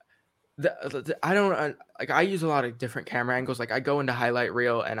 Like, I use a lot of different camera angles. Like I go into highlight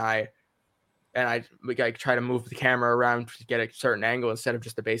reel and I try to move the camera around to get a certain angle instead of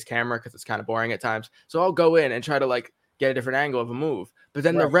just the base camera because it's kind of boring at times. So I'll go in and try to like get a different angle of a move. But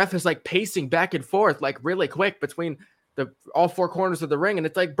then the ref is like pacing back and forth like really quick between all four corners of the ring, and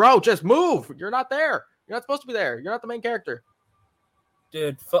it's like, bro, just move. You're not there. You're not supposed to be there. You're not the main character.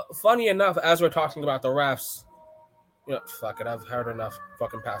 Dude, funny enough, as we're talking about the refs, fuck it, I've heard enough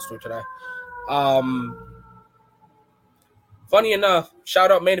fucking pass through today. Funny enough, shout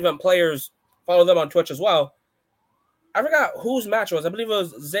out Main Event Players. Follow them on Twitch as well. I forgot whose match it was. I believe it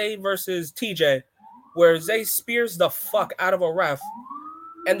was Zay versus TJ, where Zay spears the fuck out of a ref,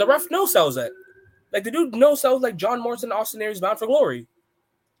 and the ref no-sells it. Like, the dude no-sells like John Morrison, Austin Aries, Bound for Glory.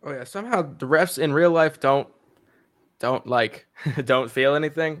 Oh, yeah. Somehow the refs in real life don't don't like don't feel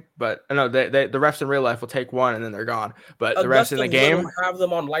anything. But no, the refs in real life will take one and then they're gone. But the refs in the game have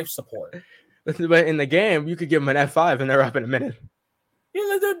them on life support. But in the game, you could give them an F5 and they're up in a minute. Yeah,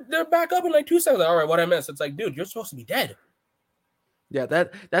 like they're back up in like 2 seconds. Like, all right, what I missed? It's like, dude, you're supposed to be dead. Yeah,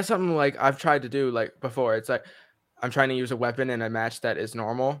 that's something like I've tried to do like before. It's like I'm trying to use a weapon in a match that is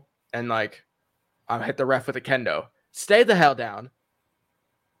normal, and like I hit the ref with a kendo. Stay the hell down.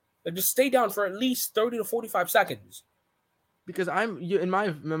 Like, just stay down for at least 30 to 45 seconds. Because in my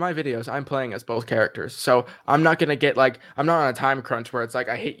videos, I'm playing as both characters, so I'm not gonna get like I'm not on a time crunch where it's like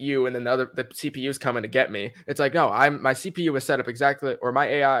I hit you and then the CPU's coming to get me. It's like no, my CPU is set up exactly, or my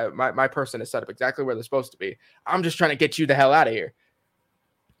AI, my person is set up exactly where they're supposed to be. I'm just trying to get you the hell out of here.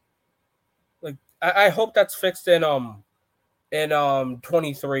 Like I hope that's fixed in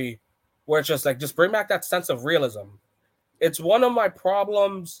 23, where it's just bring back that sense of realism. It's one of my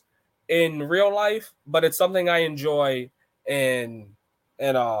problems in real life, but it's something I enjoy in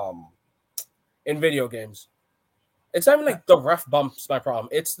video games. It's not even like the ref bump's my problem.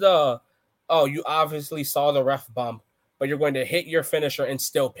 It's you obviously saw the ref bump, but you're going to hit your finisher and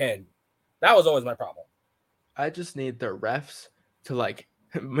still pin. That was always my problem. I just need the refs to like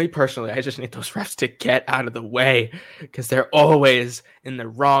me personally. I just need those refs to get out of the way because they're always in the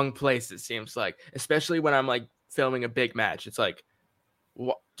wrong place. It seems like, especially when I'm like filming a big match, it's like,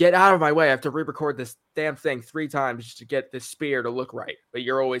 get out of my way. I have to re-record this damn thing 3 times just to get this spear to look right, but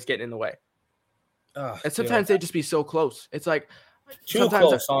you're always getting in the way. And sometimes they just be so close. It's like too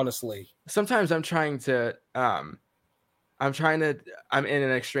close, honestly. Sometimes I'm in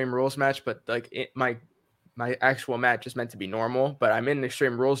an Extreme Rules match, but like my actual match is meant to be normal, but I'm in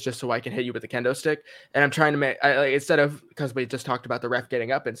Extreme Rules just so I can hit you with the kendo stick. And I'm trying to make, instead of, because we just talked about the ref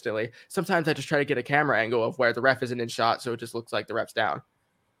getting up instantly, sometimes I just try to get a camera angle of where the ref isn't in shot, so it just looks like the ref's down.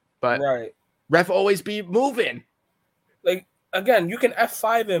 But right, ref always be moving. Like, again, you can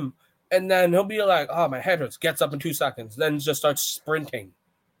F5 him, and then he'll be like, oh, my head hurts, gets up in 2 seconds, then just starts sprinting.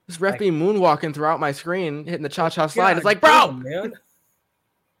 This ref be moonwalking throughout my screen, hitting the cha-cha slide. It's like, bro! Man.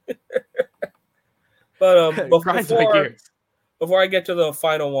 But before I get to the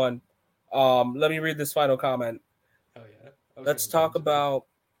final one, let me read this final comment. Oh yeah. Let's talk about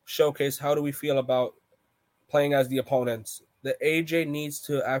Showcase. How do we feel about playing as the opponents? The AI needs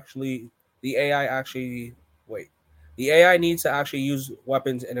to actually use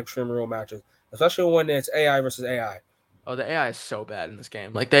weapons in Extreme Rule matches, especially when it's AI versus AI. Oh, the AI is so bad in this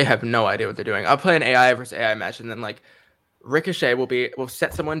game. Like, they have no idea what they're doing. I'll play an AI versus AI match, and then like Ricochet will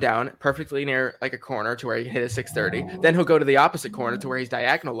set someone down perfectly near like a corner to where he can hit a 630. Then he'll go to the opposite corner to where he's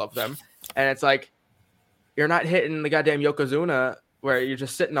diagonal of them. And it's like, you're not hitting the goddamn Yokozuna where you're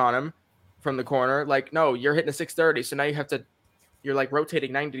just sitting on him from the corner. Like, no, you're hitting a 630. So now you're like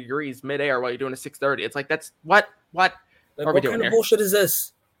rotating 90 degrees midair while you're doing a 630. It's like, that's what like, are we doing kind of here? Bullshit is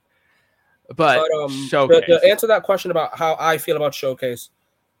this? But Showcase. To answer that question about how I feel about Showcase,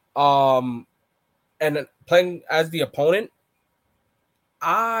 and playing as the opponent,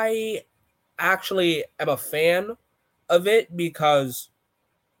 I actually am a fan of it because,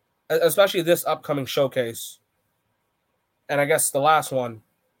 especially this upcoming Showcase, and I guess the last one,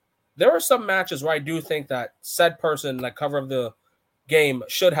 there are some matches where I do think that said person, like cover of the game,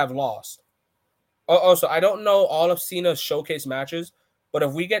 should have lost. Also, I don't know all of Cena's Showcase matches, but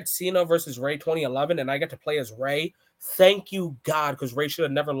if we get Cena versus Rey 2011 and I get to play as Rey, thank you God, because Rey should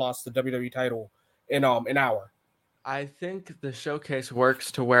have never lost the WWE title in an hour. I think the Showcase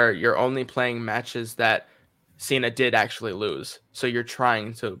works to where you're only playing matches that Cena did actually lose. So you're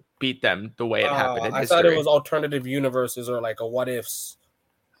trying to beat them the way it happened in history. I thought it was alternative universes or like a what ifs.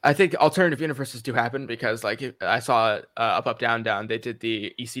 I think alternative universes do happen because like I saw up, down, down. They did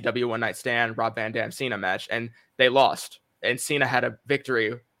the ECW One Night Stand, Rob Van Dam Cena match, and they lost. And Cena had a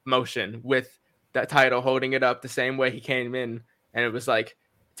victory motion with that title, holding it up the same way he came in. And it was like,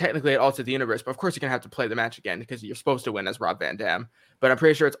 technically it altered the universe, but of course you're going to have to play the match again because you're supposed to win as Rob Van Dam. But I'm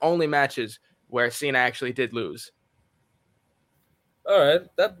pretty sure it's only matches where Cena actually did lose. All right.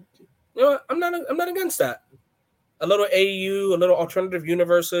 I'm not against that. A little AU, a little alternative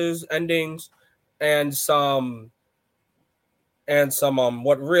universes, endings, and some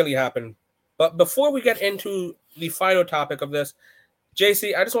what really happened. But before we get into the final topic of this,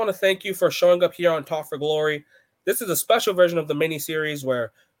 JC, I just want to thank you for showing up here on Talk for Glory. This is a special version of the mini-series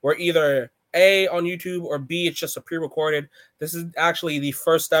where we're either A, on YouTube, or B, it's just a pre-recorded. This is actually the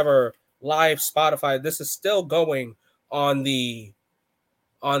first ever live Spotify. This is still going on the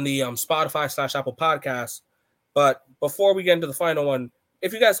Spotify / Apple Podcasts. But before we get into the final one,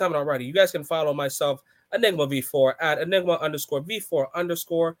 if you guys haven't already, you guys can follow myself, Enigma V4, at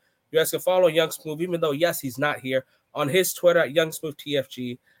Enigma_V4_. You guys can follow Young Smooth, even though, yes, he's not here, on his Twitter at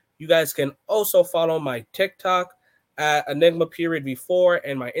YoungSmoothTFG. You guys can also follow my TikTok at Enigma_V4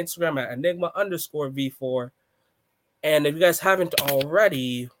 and my Instagram at Enigma_V4. And if you guys haven't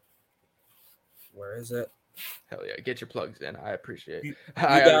already, where is it? Hell yeah, get your plugs in. I appreciate it. You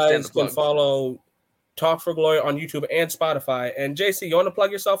I understand guys the can plugs. follow Talk for Glory on YouTube and Spotify. And JC, you want to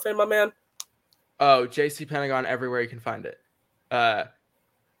plug yourself in, my man? Oh, JC Pentagon everywhere you can find it.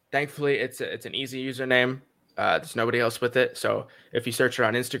 Thankfully, it's an easy username. There's nobody else with it. So if you search it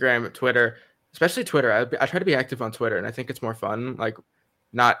on Instagram, Twitter, especially Twitter, I try to be active on Twitter, and I think it's more fun. Like,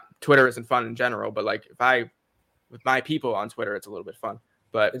 not Twitter isn't fun in general, but like with my people on Twitter, it's a little bit fun.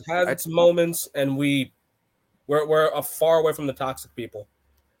 But it has its moments, and we're far away from the toxic people.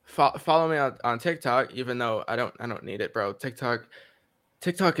 Follow me on TikTok, even though I don't need it, bro. TikTok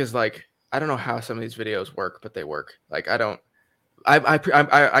is like, I don't know how some of these videos work, but they work. Like, I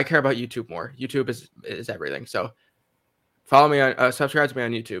care about YouTube more. YouTube is everything. So follow me on, subscribe to me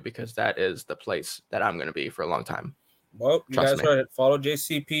on YouTube, because that is the place that I'm going to be for a long time. Well, you guys heard it. Follow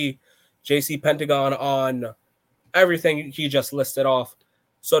JC Pentagon on everything he just listed off.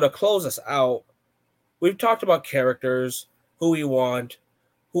 So to close us out, we've talked about characters, who we want,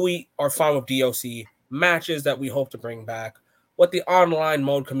 who we are fine with DOC, matches that we hope to bring back, what the online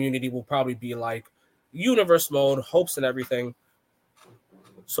mode community will probably be like, universe mode, hopes and everything.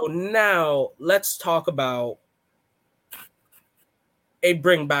 So now let's talk about a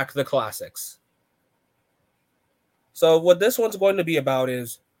bring back the classics. So what this one's going to be about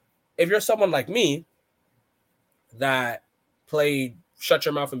is, if you're someone like me that played Shut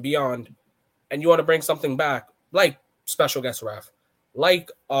Your Mouth and Beyond, and you want to bring something back, like Special Guest Ref, like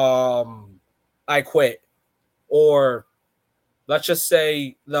I Quit, or let's just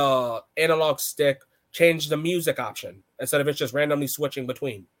say the analog stick change the music option instead of it just randomly switching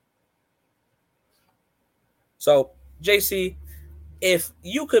between. So, JC, if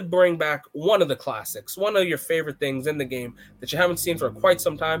you could bring back one of the classics, one of your favorite things in the game that you haven't seen for quite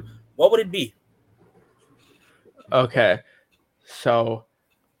some time, what would it be? Okay. So,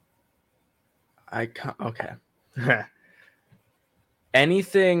 okay.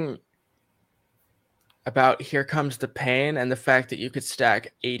 Anything about Here Comes the Pain and the fact that you could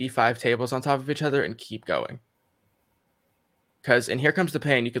stack 85 tables on top of each other and keep going. Because in Here Comes the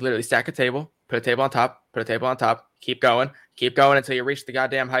Pain, you could literally stack a table, put a table on top, keep going until you reach the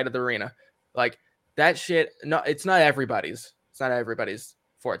goddamn height of the arena. Like, that shit, no, it's not everybody's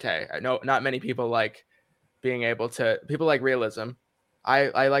forte. I know not many people like being able to, people like realism.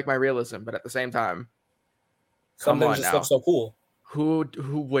 I like my realism, but at the same time, something just looks so cool. Who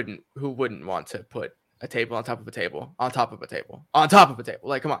wouldn't want to put a table on top of a table, on top of a table, on top of a table?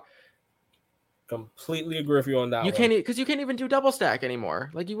 Like, come on. Completely agree with you on that. You can't, because you can't even do double stack anymore.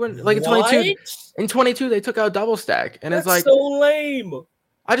 Like, you wouldn't, like, in 22. In 22, they took out double stack, and that's it's like so lame.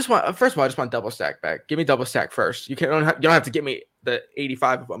 I just want double stack back. Give me double stack first. You don't have to give me the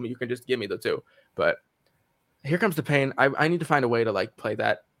 85 of them. You can just give me the 2. But Here Comes the Pain. I need to find a way to like play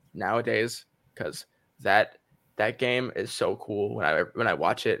that nowadays, because that game is so cool when I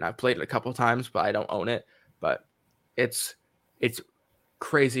watch it, and I've played it a couple times, but I don't own it. But it's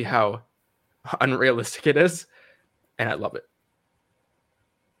crazy how unrealistic it is, and I love it.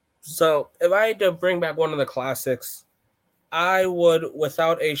 So if I had to bring back one of the classics, I would,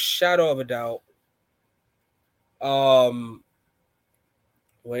 without a shadow of a doubt,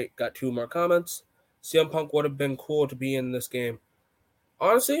 wait, got 2 more comments. CM Punk would have been cool to be in this game.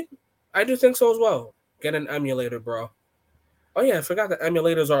 Honestly, I do think so as well. Get an emulator, bro. Oh yeah, I forgot that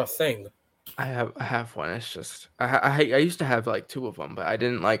emulators are a thing. I have one. It's just I used to have like 2 of them, but I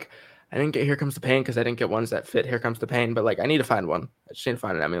didn't get Here Comes the Pain because I didn't get ones that fit Here Comes the Pain. But like, I need to find one. I just need to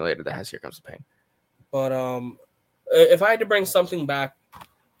find an emulator that has Here Comes the Pain. But if I had to bring something back,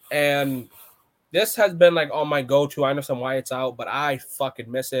 and this has been like on my go-to, I understand why it's out, but I fucking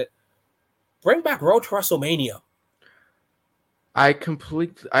miss it. Bring back Road to WrestleMania. I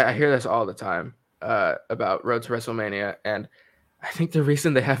hear this all the time about Road to WrestleMania, and I think the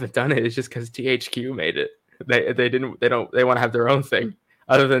reason they haven't done it is just because THQ made it. They want to have their own thing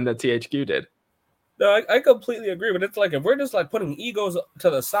other than that THQ did. No, I completely agree, but it's like, if we're just like putting egos to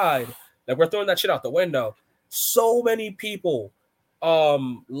the side, like we're throwing that shit out the window. So many people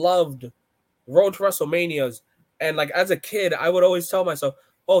loved Road to WrestleManias, and like as a kid, I would always tell myself,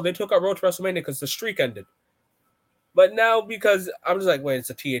 oh, they took out Road to WrestleMania because the streak ended. But now, because I'm just like, wait, it's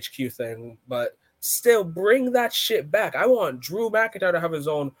a THQ thing, but still bring that shit back. I want Drew McIntyre to have his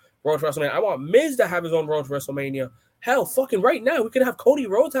own Road to WrestleMania. I want Miz to have his own Road to WrestleMania. Hell, fucking right now, we could have Cody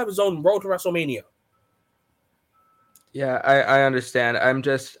Rhodes have his own Road to WrestleMania. Yeah, I understand.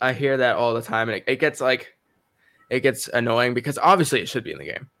 I hear that all the time, and it gets annoying because obviously it should be in the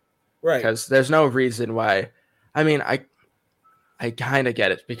game Right. because there's no reason why. I mean, I kind of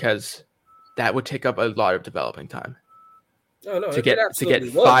get it because that would take up a lot of developing time No, no, it to get absolutely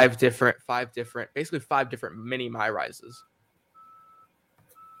would. basically five different mini My Rises.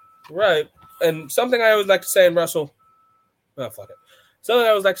 Right. And something I always like to say in fuck it. Something I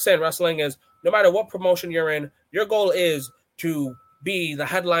always like to say in wrestling is no matter what promotion you're in, your goal is to be the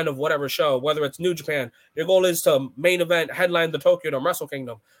headline of whatever show, whether it's New Japan. Your goal is to main event, headline the Tokyo Dome, Wrestle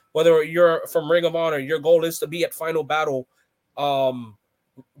Kingdom. Whether you're from Ring of Honor, your goal is to be at Final Battle.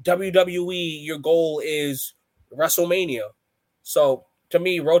 WWE, your goal is WrestleMania. So to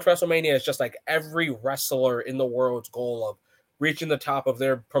me, Road to WrestleMania is just like every wrestler in the world's goal of reaching the top of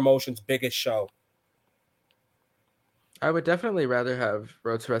their promotion's biggest show. I would definitely rather have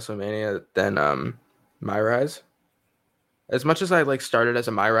Road to WrestleMania than My Rise. As much as I like started as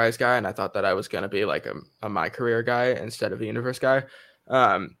a My Rise guy and I thought that I was gonna be like a My Career guy instead of a Universe guy,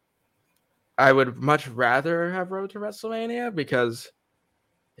 um, I would much rather have Road to WrestleMania because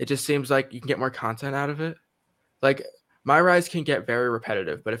it just seems like you can get more content out of it. Like My Rise can get very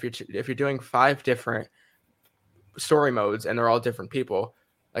repetitive, but if you're doing five different story modes and they're all different people,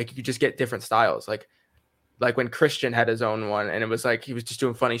 like you just get different styles. Like when Christian had his own one and it was like he was just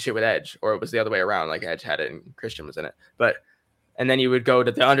doing funny shit with Edge, or it was the other way around, like Edge had it and Christian was in it. But and then you would go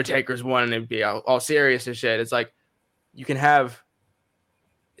to the Undertaker's one and it'd be all serious and shit. It's like you can have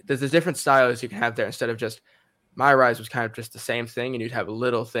there's different styles you can have there instead of just My Rise was kind of just the same thing and you'd have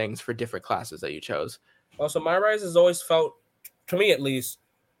little things for different classes that you chose. Also, My Rise has always felt, to me at least,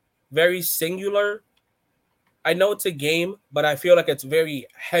 very singular. I know it's a game, but I feel like it's very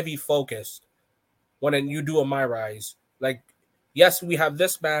heavy focused when you do a My Rise. Like, yes, we have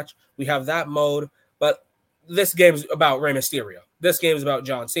this match, we have that mode, but this game's about Rey Mysterio. This game's about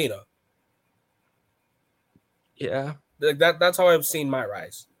John Cena. Yeah. Like that's how I've seen My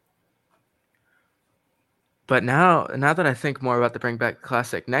Rise. But now that I think more about the Bring Back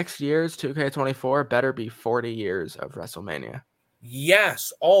Classic, next year's 2K24 better be 40 years of WrestleMania.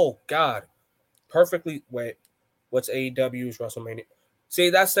 Yes. Oh God. Perfectly. Wait. What's AEW's WrestleMania? See,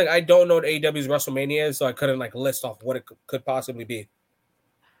 that's the thing. I don't know what AEW's WrestleMania is, so I couldn't like list off what it could possibly be.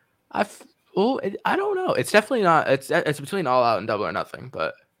 I don't know. It's definitely not. It's between All Out and Double or Nothing.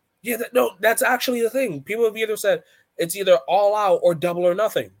 But Yeah. No, that's actually the thing. People have either said it's either All Out or Double or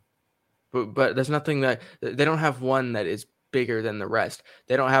Nothing. but there's nothing that they don't have one that is bigger than the rest.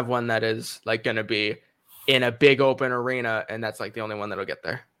 They don't have one that is like going to be in a big open arena, and that's like the only one that'll get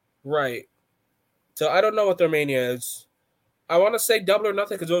there. Right. So I don't know what their mania is. I want to say Double or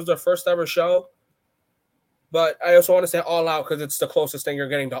Nothing because it was their first ever show. But I also want to say All Out because it's the closest thing you're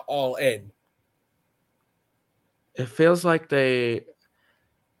getting to All In. It feels like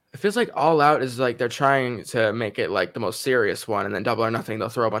All Out is like they're trying to make it like the most serious one, and then Double or Nothing they'll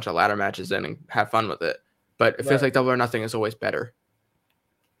throw a bunch of ladder matches in and have fun with it. But it feels like Double or Nothing is always better.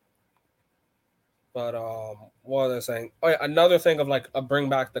 But what was I saying? Oh yeah, another thing of like a bring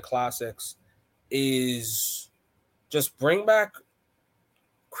back the classics is just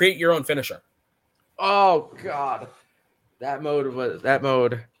create your own finisher. Oh God, that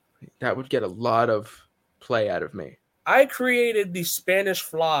would get a lot of play out of me. I created the Spanish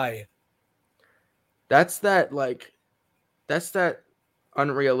Fly. That's that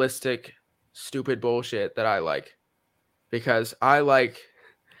unrealistic, stupid bullshit that I like, because I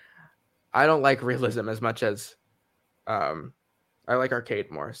don't like realism as much as I like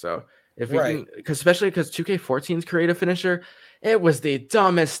arcade more. So if we can, especially because 2K14's creative finisher, it was the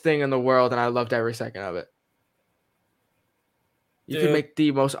dumbest thing in the world, and I loved every second of it. You can make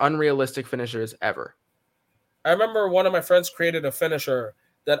the most unrealistic finishers ever. I remember one of my friends created a finisher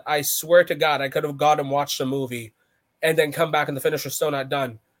that I swear to God I could have gone and watched the movie and then come back and the finisher's still not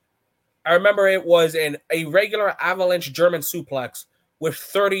done. I remember it was a regular avalanche German suplex with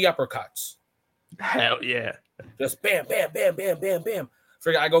 30 uppercuts. Hell yeah. Just bam, bam, bam, bam, bam, bam.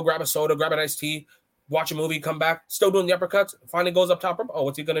 I go grab a soda, grab an iced tea, watch a movie, come back, still doing the uppercuts, finally goes up top rope. Oh,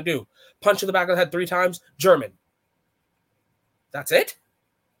 what's he going to do? Punch in the back of the head 3 times, German. That's it?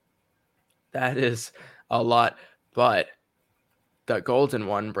 That is a lot, but the golden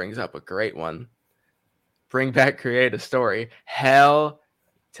one brings up a great one. Bring back create a story. Hell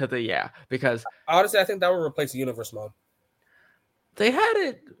to the yeah. Because honestly, I think that would replace the universe mode. They had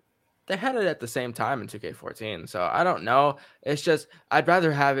it at the same time in 2K14, so I don't know. It's just I'd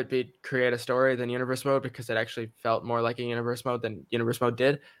rather have it be create a story than universe mode because it actually felt more like a universe mode than universe mode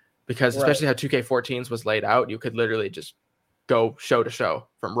did. Because especially how 2K14's was laid out, you could literally just go show to show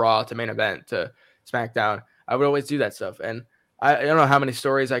from Raw to main event to SmackDown. I would always do that stuff. And I don't know how many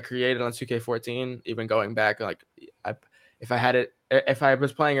stories I created on 2K14, even going back. Like, if I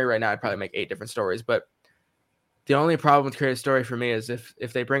was playing it right now, I'd probably make 8 different stories. But the only problem with creative story for me is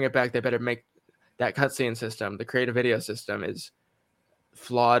if they bring it back, they better make that cutscene system, the creative video system, is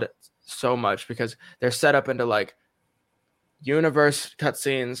flawed so much because they're set up into like universe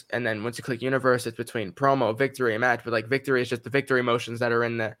cutscenes, and then once you click universe, it's between promo, victory, and match. But like victory is just the victory motions that are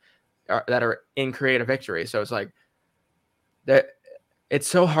in creative victory. So it's like that. It's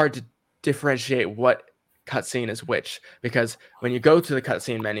so hard to differentiate what cutscene is which, because when you go to the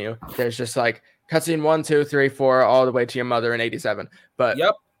cutscene menu, there's just like cutscene 1, 2, 3, 4, all the way to your mother in 87. But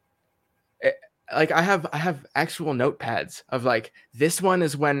Yep. Like I have actual notepads of like, this one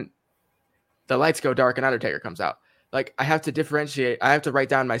is when the lights go dark and Undertaker comes out. Like I have to differentiate. I have to write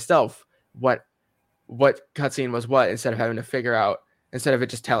down myself what cutscene was what, instead of it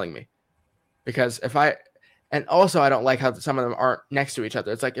just telling me. Because and also I don't like how some of them aren't next to each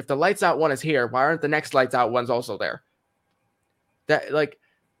other. It's like, if the lights out one is here, why aren't the next lights out ones also there? That, like,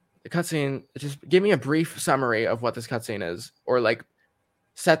 the cutscene, just give me a brief summary of what this cutscene is, or like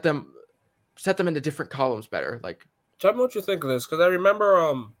set them into different columns better. Like, Tell me what you think of this, because I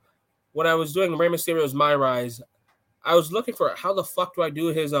remember when I was doing Rey Mysterio's My Rise, I was looking for how the fuck do I do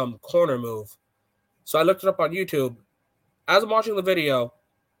his corner move. So I looked it up on YouTube. As I'm watching the video,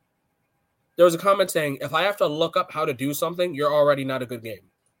 there was a comment saying, if I have to look up how to do something, you're already not a good game.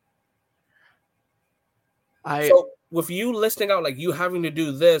 So with you listing out like you having to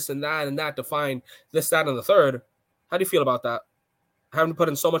do this and that to find this, that, and the third, how do you feel about that? Having to put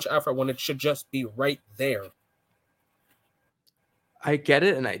in so much effort when it should just be right there. I get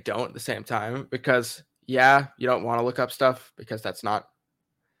it and I don't at the same time, because yeah, you don't want to look up stuff because it's not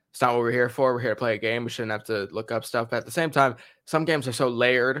what we're here for. We're here to play a game. We shouldn't have to look up stuff. But at the same time, some games are so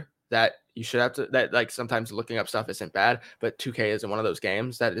layered that you should have to, that like sometimes looking up stuff isn't bad, but 2K isn't one of those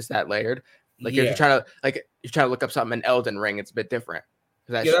games that is that layered. Like if you're trying to look up something in Elden Ring, it's a bit different.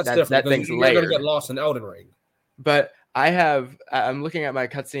 That's different. That thing's layered. You're gonna get lost in Elden Ring. But I'm looking at my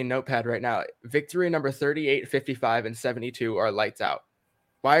cutscene notepad right now. Victory number 38, 55, and 72 are lights out.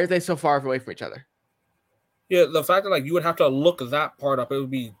 Why are they so far away from each other? Yeah, the fact that like you would have to look that part up, it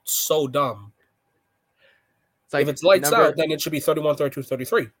would be so dumb. It's like, if it's lights out, then it should be 31, 32,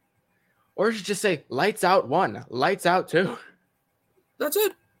 33. Or you should just say lights out 1, lights out 2. That's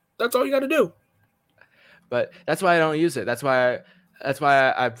it. That's all you got to do. But that's why I don't use it. That's why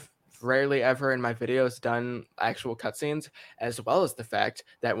I've rarely ever in my videos done actual cutscenes, as well as the fact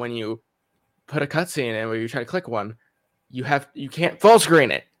that when you put a cutscene and when you try to click one, you can't full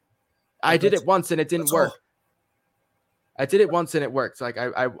screen it. I did it once and it didn't work. I did it once and it worked. Like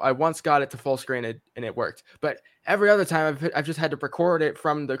I once got it to full screen and it worked. But every other time I've just had to record it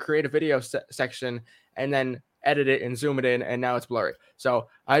from the creative video section and then edit it and zoom it in, and now it's blurry. So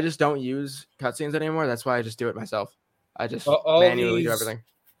I just don't use cutscenes anymore. That's why I just do it myself. I just manually do everything.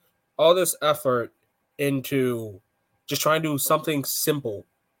 All this effort into just trying to do something simple.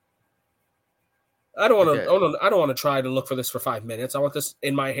 I don't want to try to look for this for 5 minutes. I want this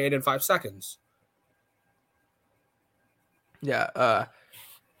in my hand in 5 seconds. Yeah.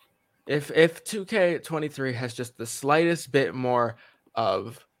 If 2K23 has just the slightest bit more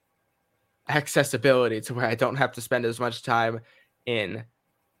of accessibility to where I don't have to spend as much time in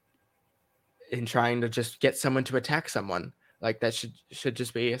trying to just get someone to attack someone, like that should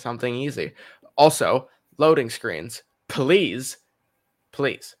just be something easy. Also, loading screens, please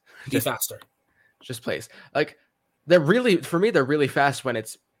be faster. Just please. Like, they're really fast when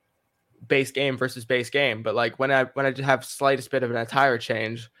it's base game versus base game, but like when I have slightest bit of an attire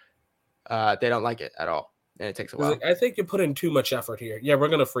change, they don't like it at all, and it takes a while. I think you put in too much effort here. Yeah, we're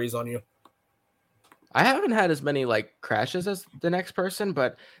gonna freeze on you. I haven't had as many like crashes as the next person,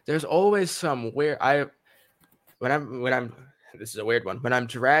 but there's always some weird. This is a weird one. When I'm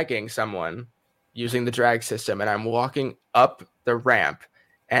dragging someone using the drag system and I'm walking up the ramp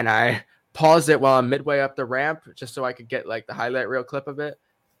and I pause it while I'm midway up the ramp just so I could get like the highlight reel clip of it,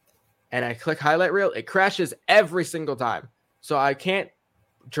 and I click highlight reel, it crashes every single time. So I can't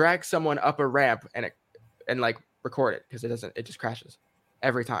drag someone up a ramp and like record it because it just crashes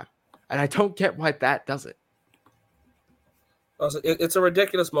every time. And I don't get why that does it. It's a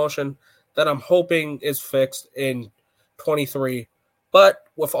ridiculous motion that I'm hoping is fixed in 23. But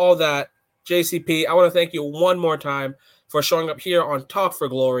with all that, JCP, I want to thank you one more time for showing up here on Talk for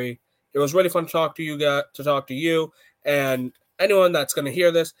Glory. It was really fun to talk to you, and anyone that's going to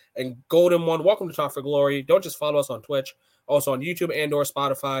hear this. And Golden One, welcome to Talk for Glory. Don't just follow us on Twitch, also on YouTube and or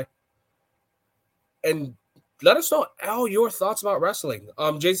Spotify. And let us know all your thoughts about wrestling.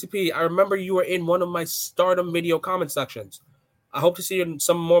 JCP, I remember you were in one of my Stardom video comment sections. I hope to see you in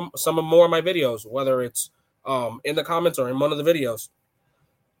some more of my videos, whether it's in the comments or in one of the videos.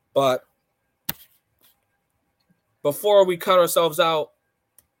 But before we cut ourselves out,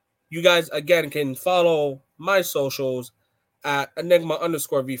 you guys again can follow my socials at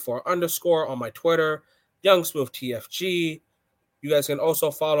Enigma_V4_ on my Twitter, YoungSmoothTFG. You guys can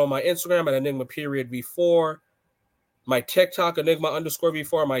also follow my Instagram at Enigma_V4, my TikTok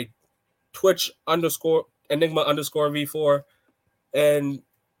Enigma_V4, my Twitch Enigma_V4. And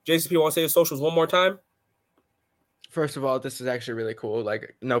JCP, want to say his socials one more time? First of all, this is actually really cool.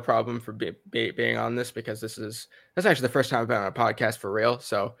 Like, no problem for being on this, because that's actually the first time I've been on a podcast for real.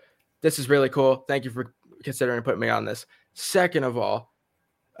 So this is really cool. Thank you for considering putting me on this. Second of all,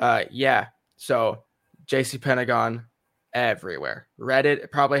 so JC Pentagon everywhere.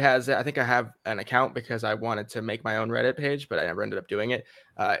 Reddit probably has it. I think I have an account because I wanted to make my own Reddit page, but I never ended up doing it.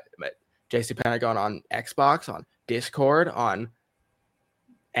 But JC Pentagon on Xbox, on Discord, on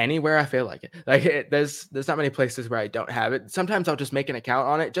anywhere I feel like it. Like, there's not many places where I don't have it. Sometimes I'll just make an account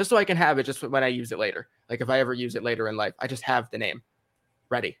on it just so I can have it just when I use it later. Like, if I ever use it later in life, I just have the name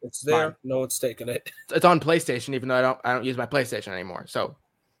ready. It's there. Mine. No one's taking it. It's on PlayStation, even though I don't use my PlayStation anymore. So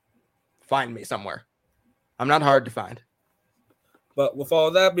find me somewhere. I'm not hard to find. But with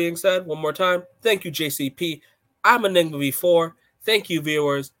all that being said, one more time, thank you, JCP. I'm Enigma V4. Thank you,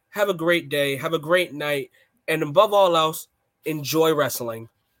 viewers. Have a great day. Have a great night. And above all else, enjoy wrestling.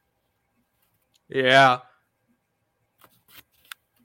 Yeah.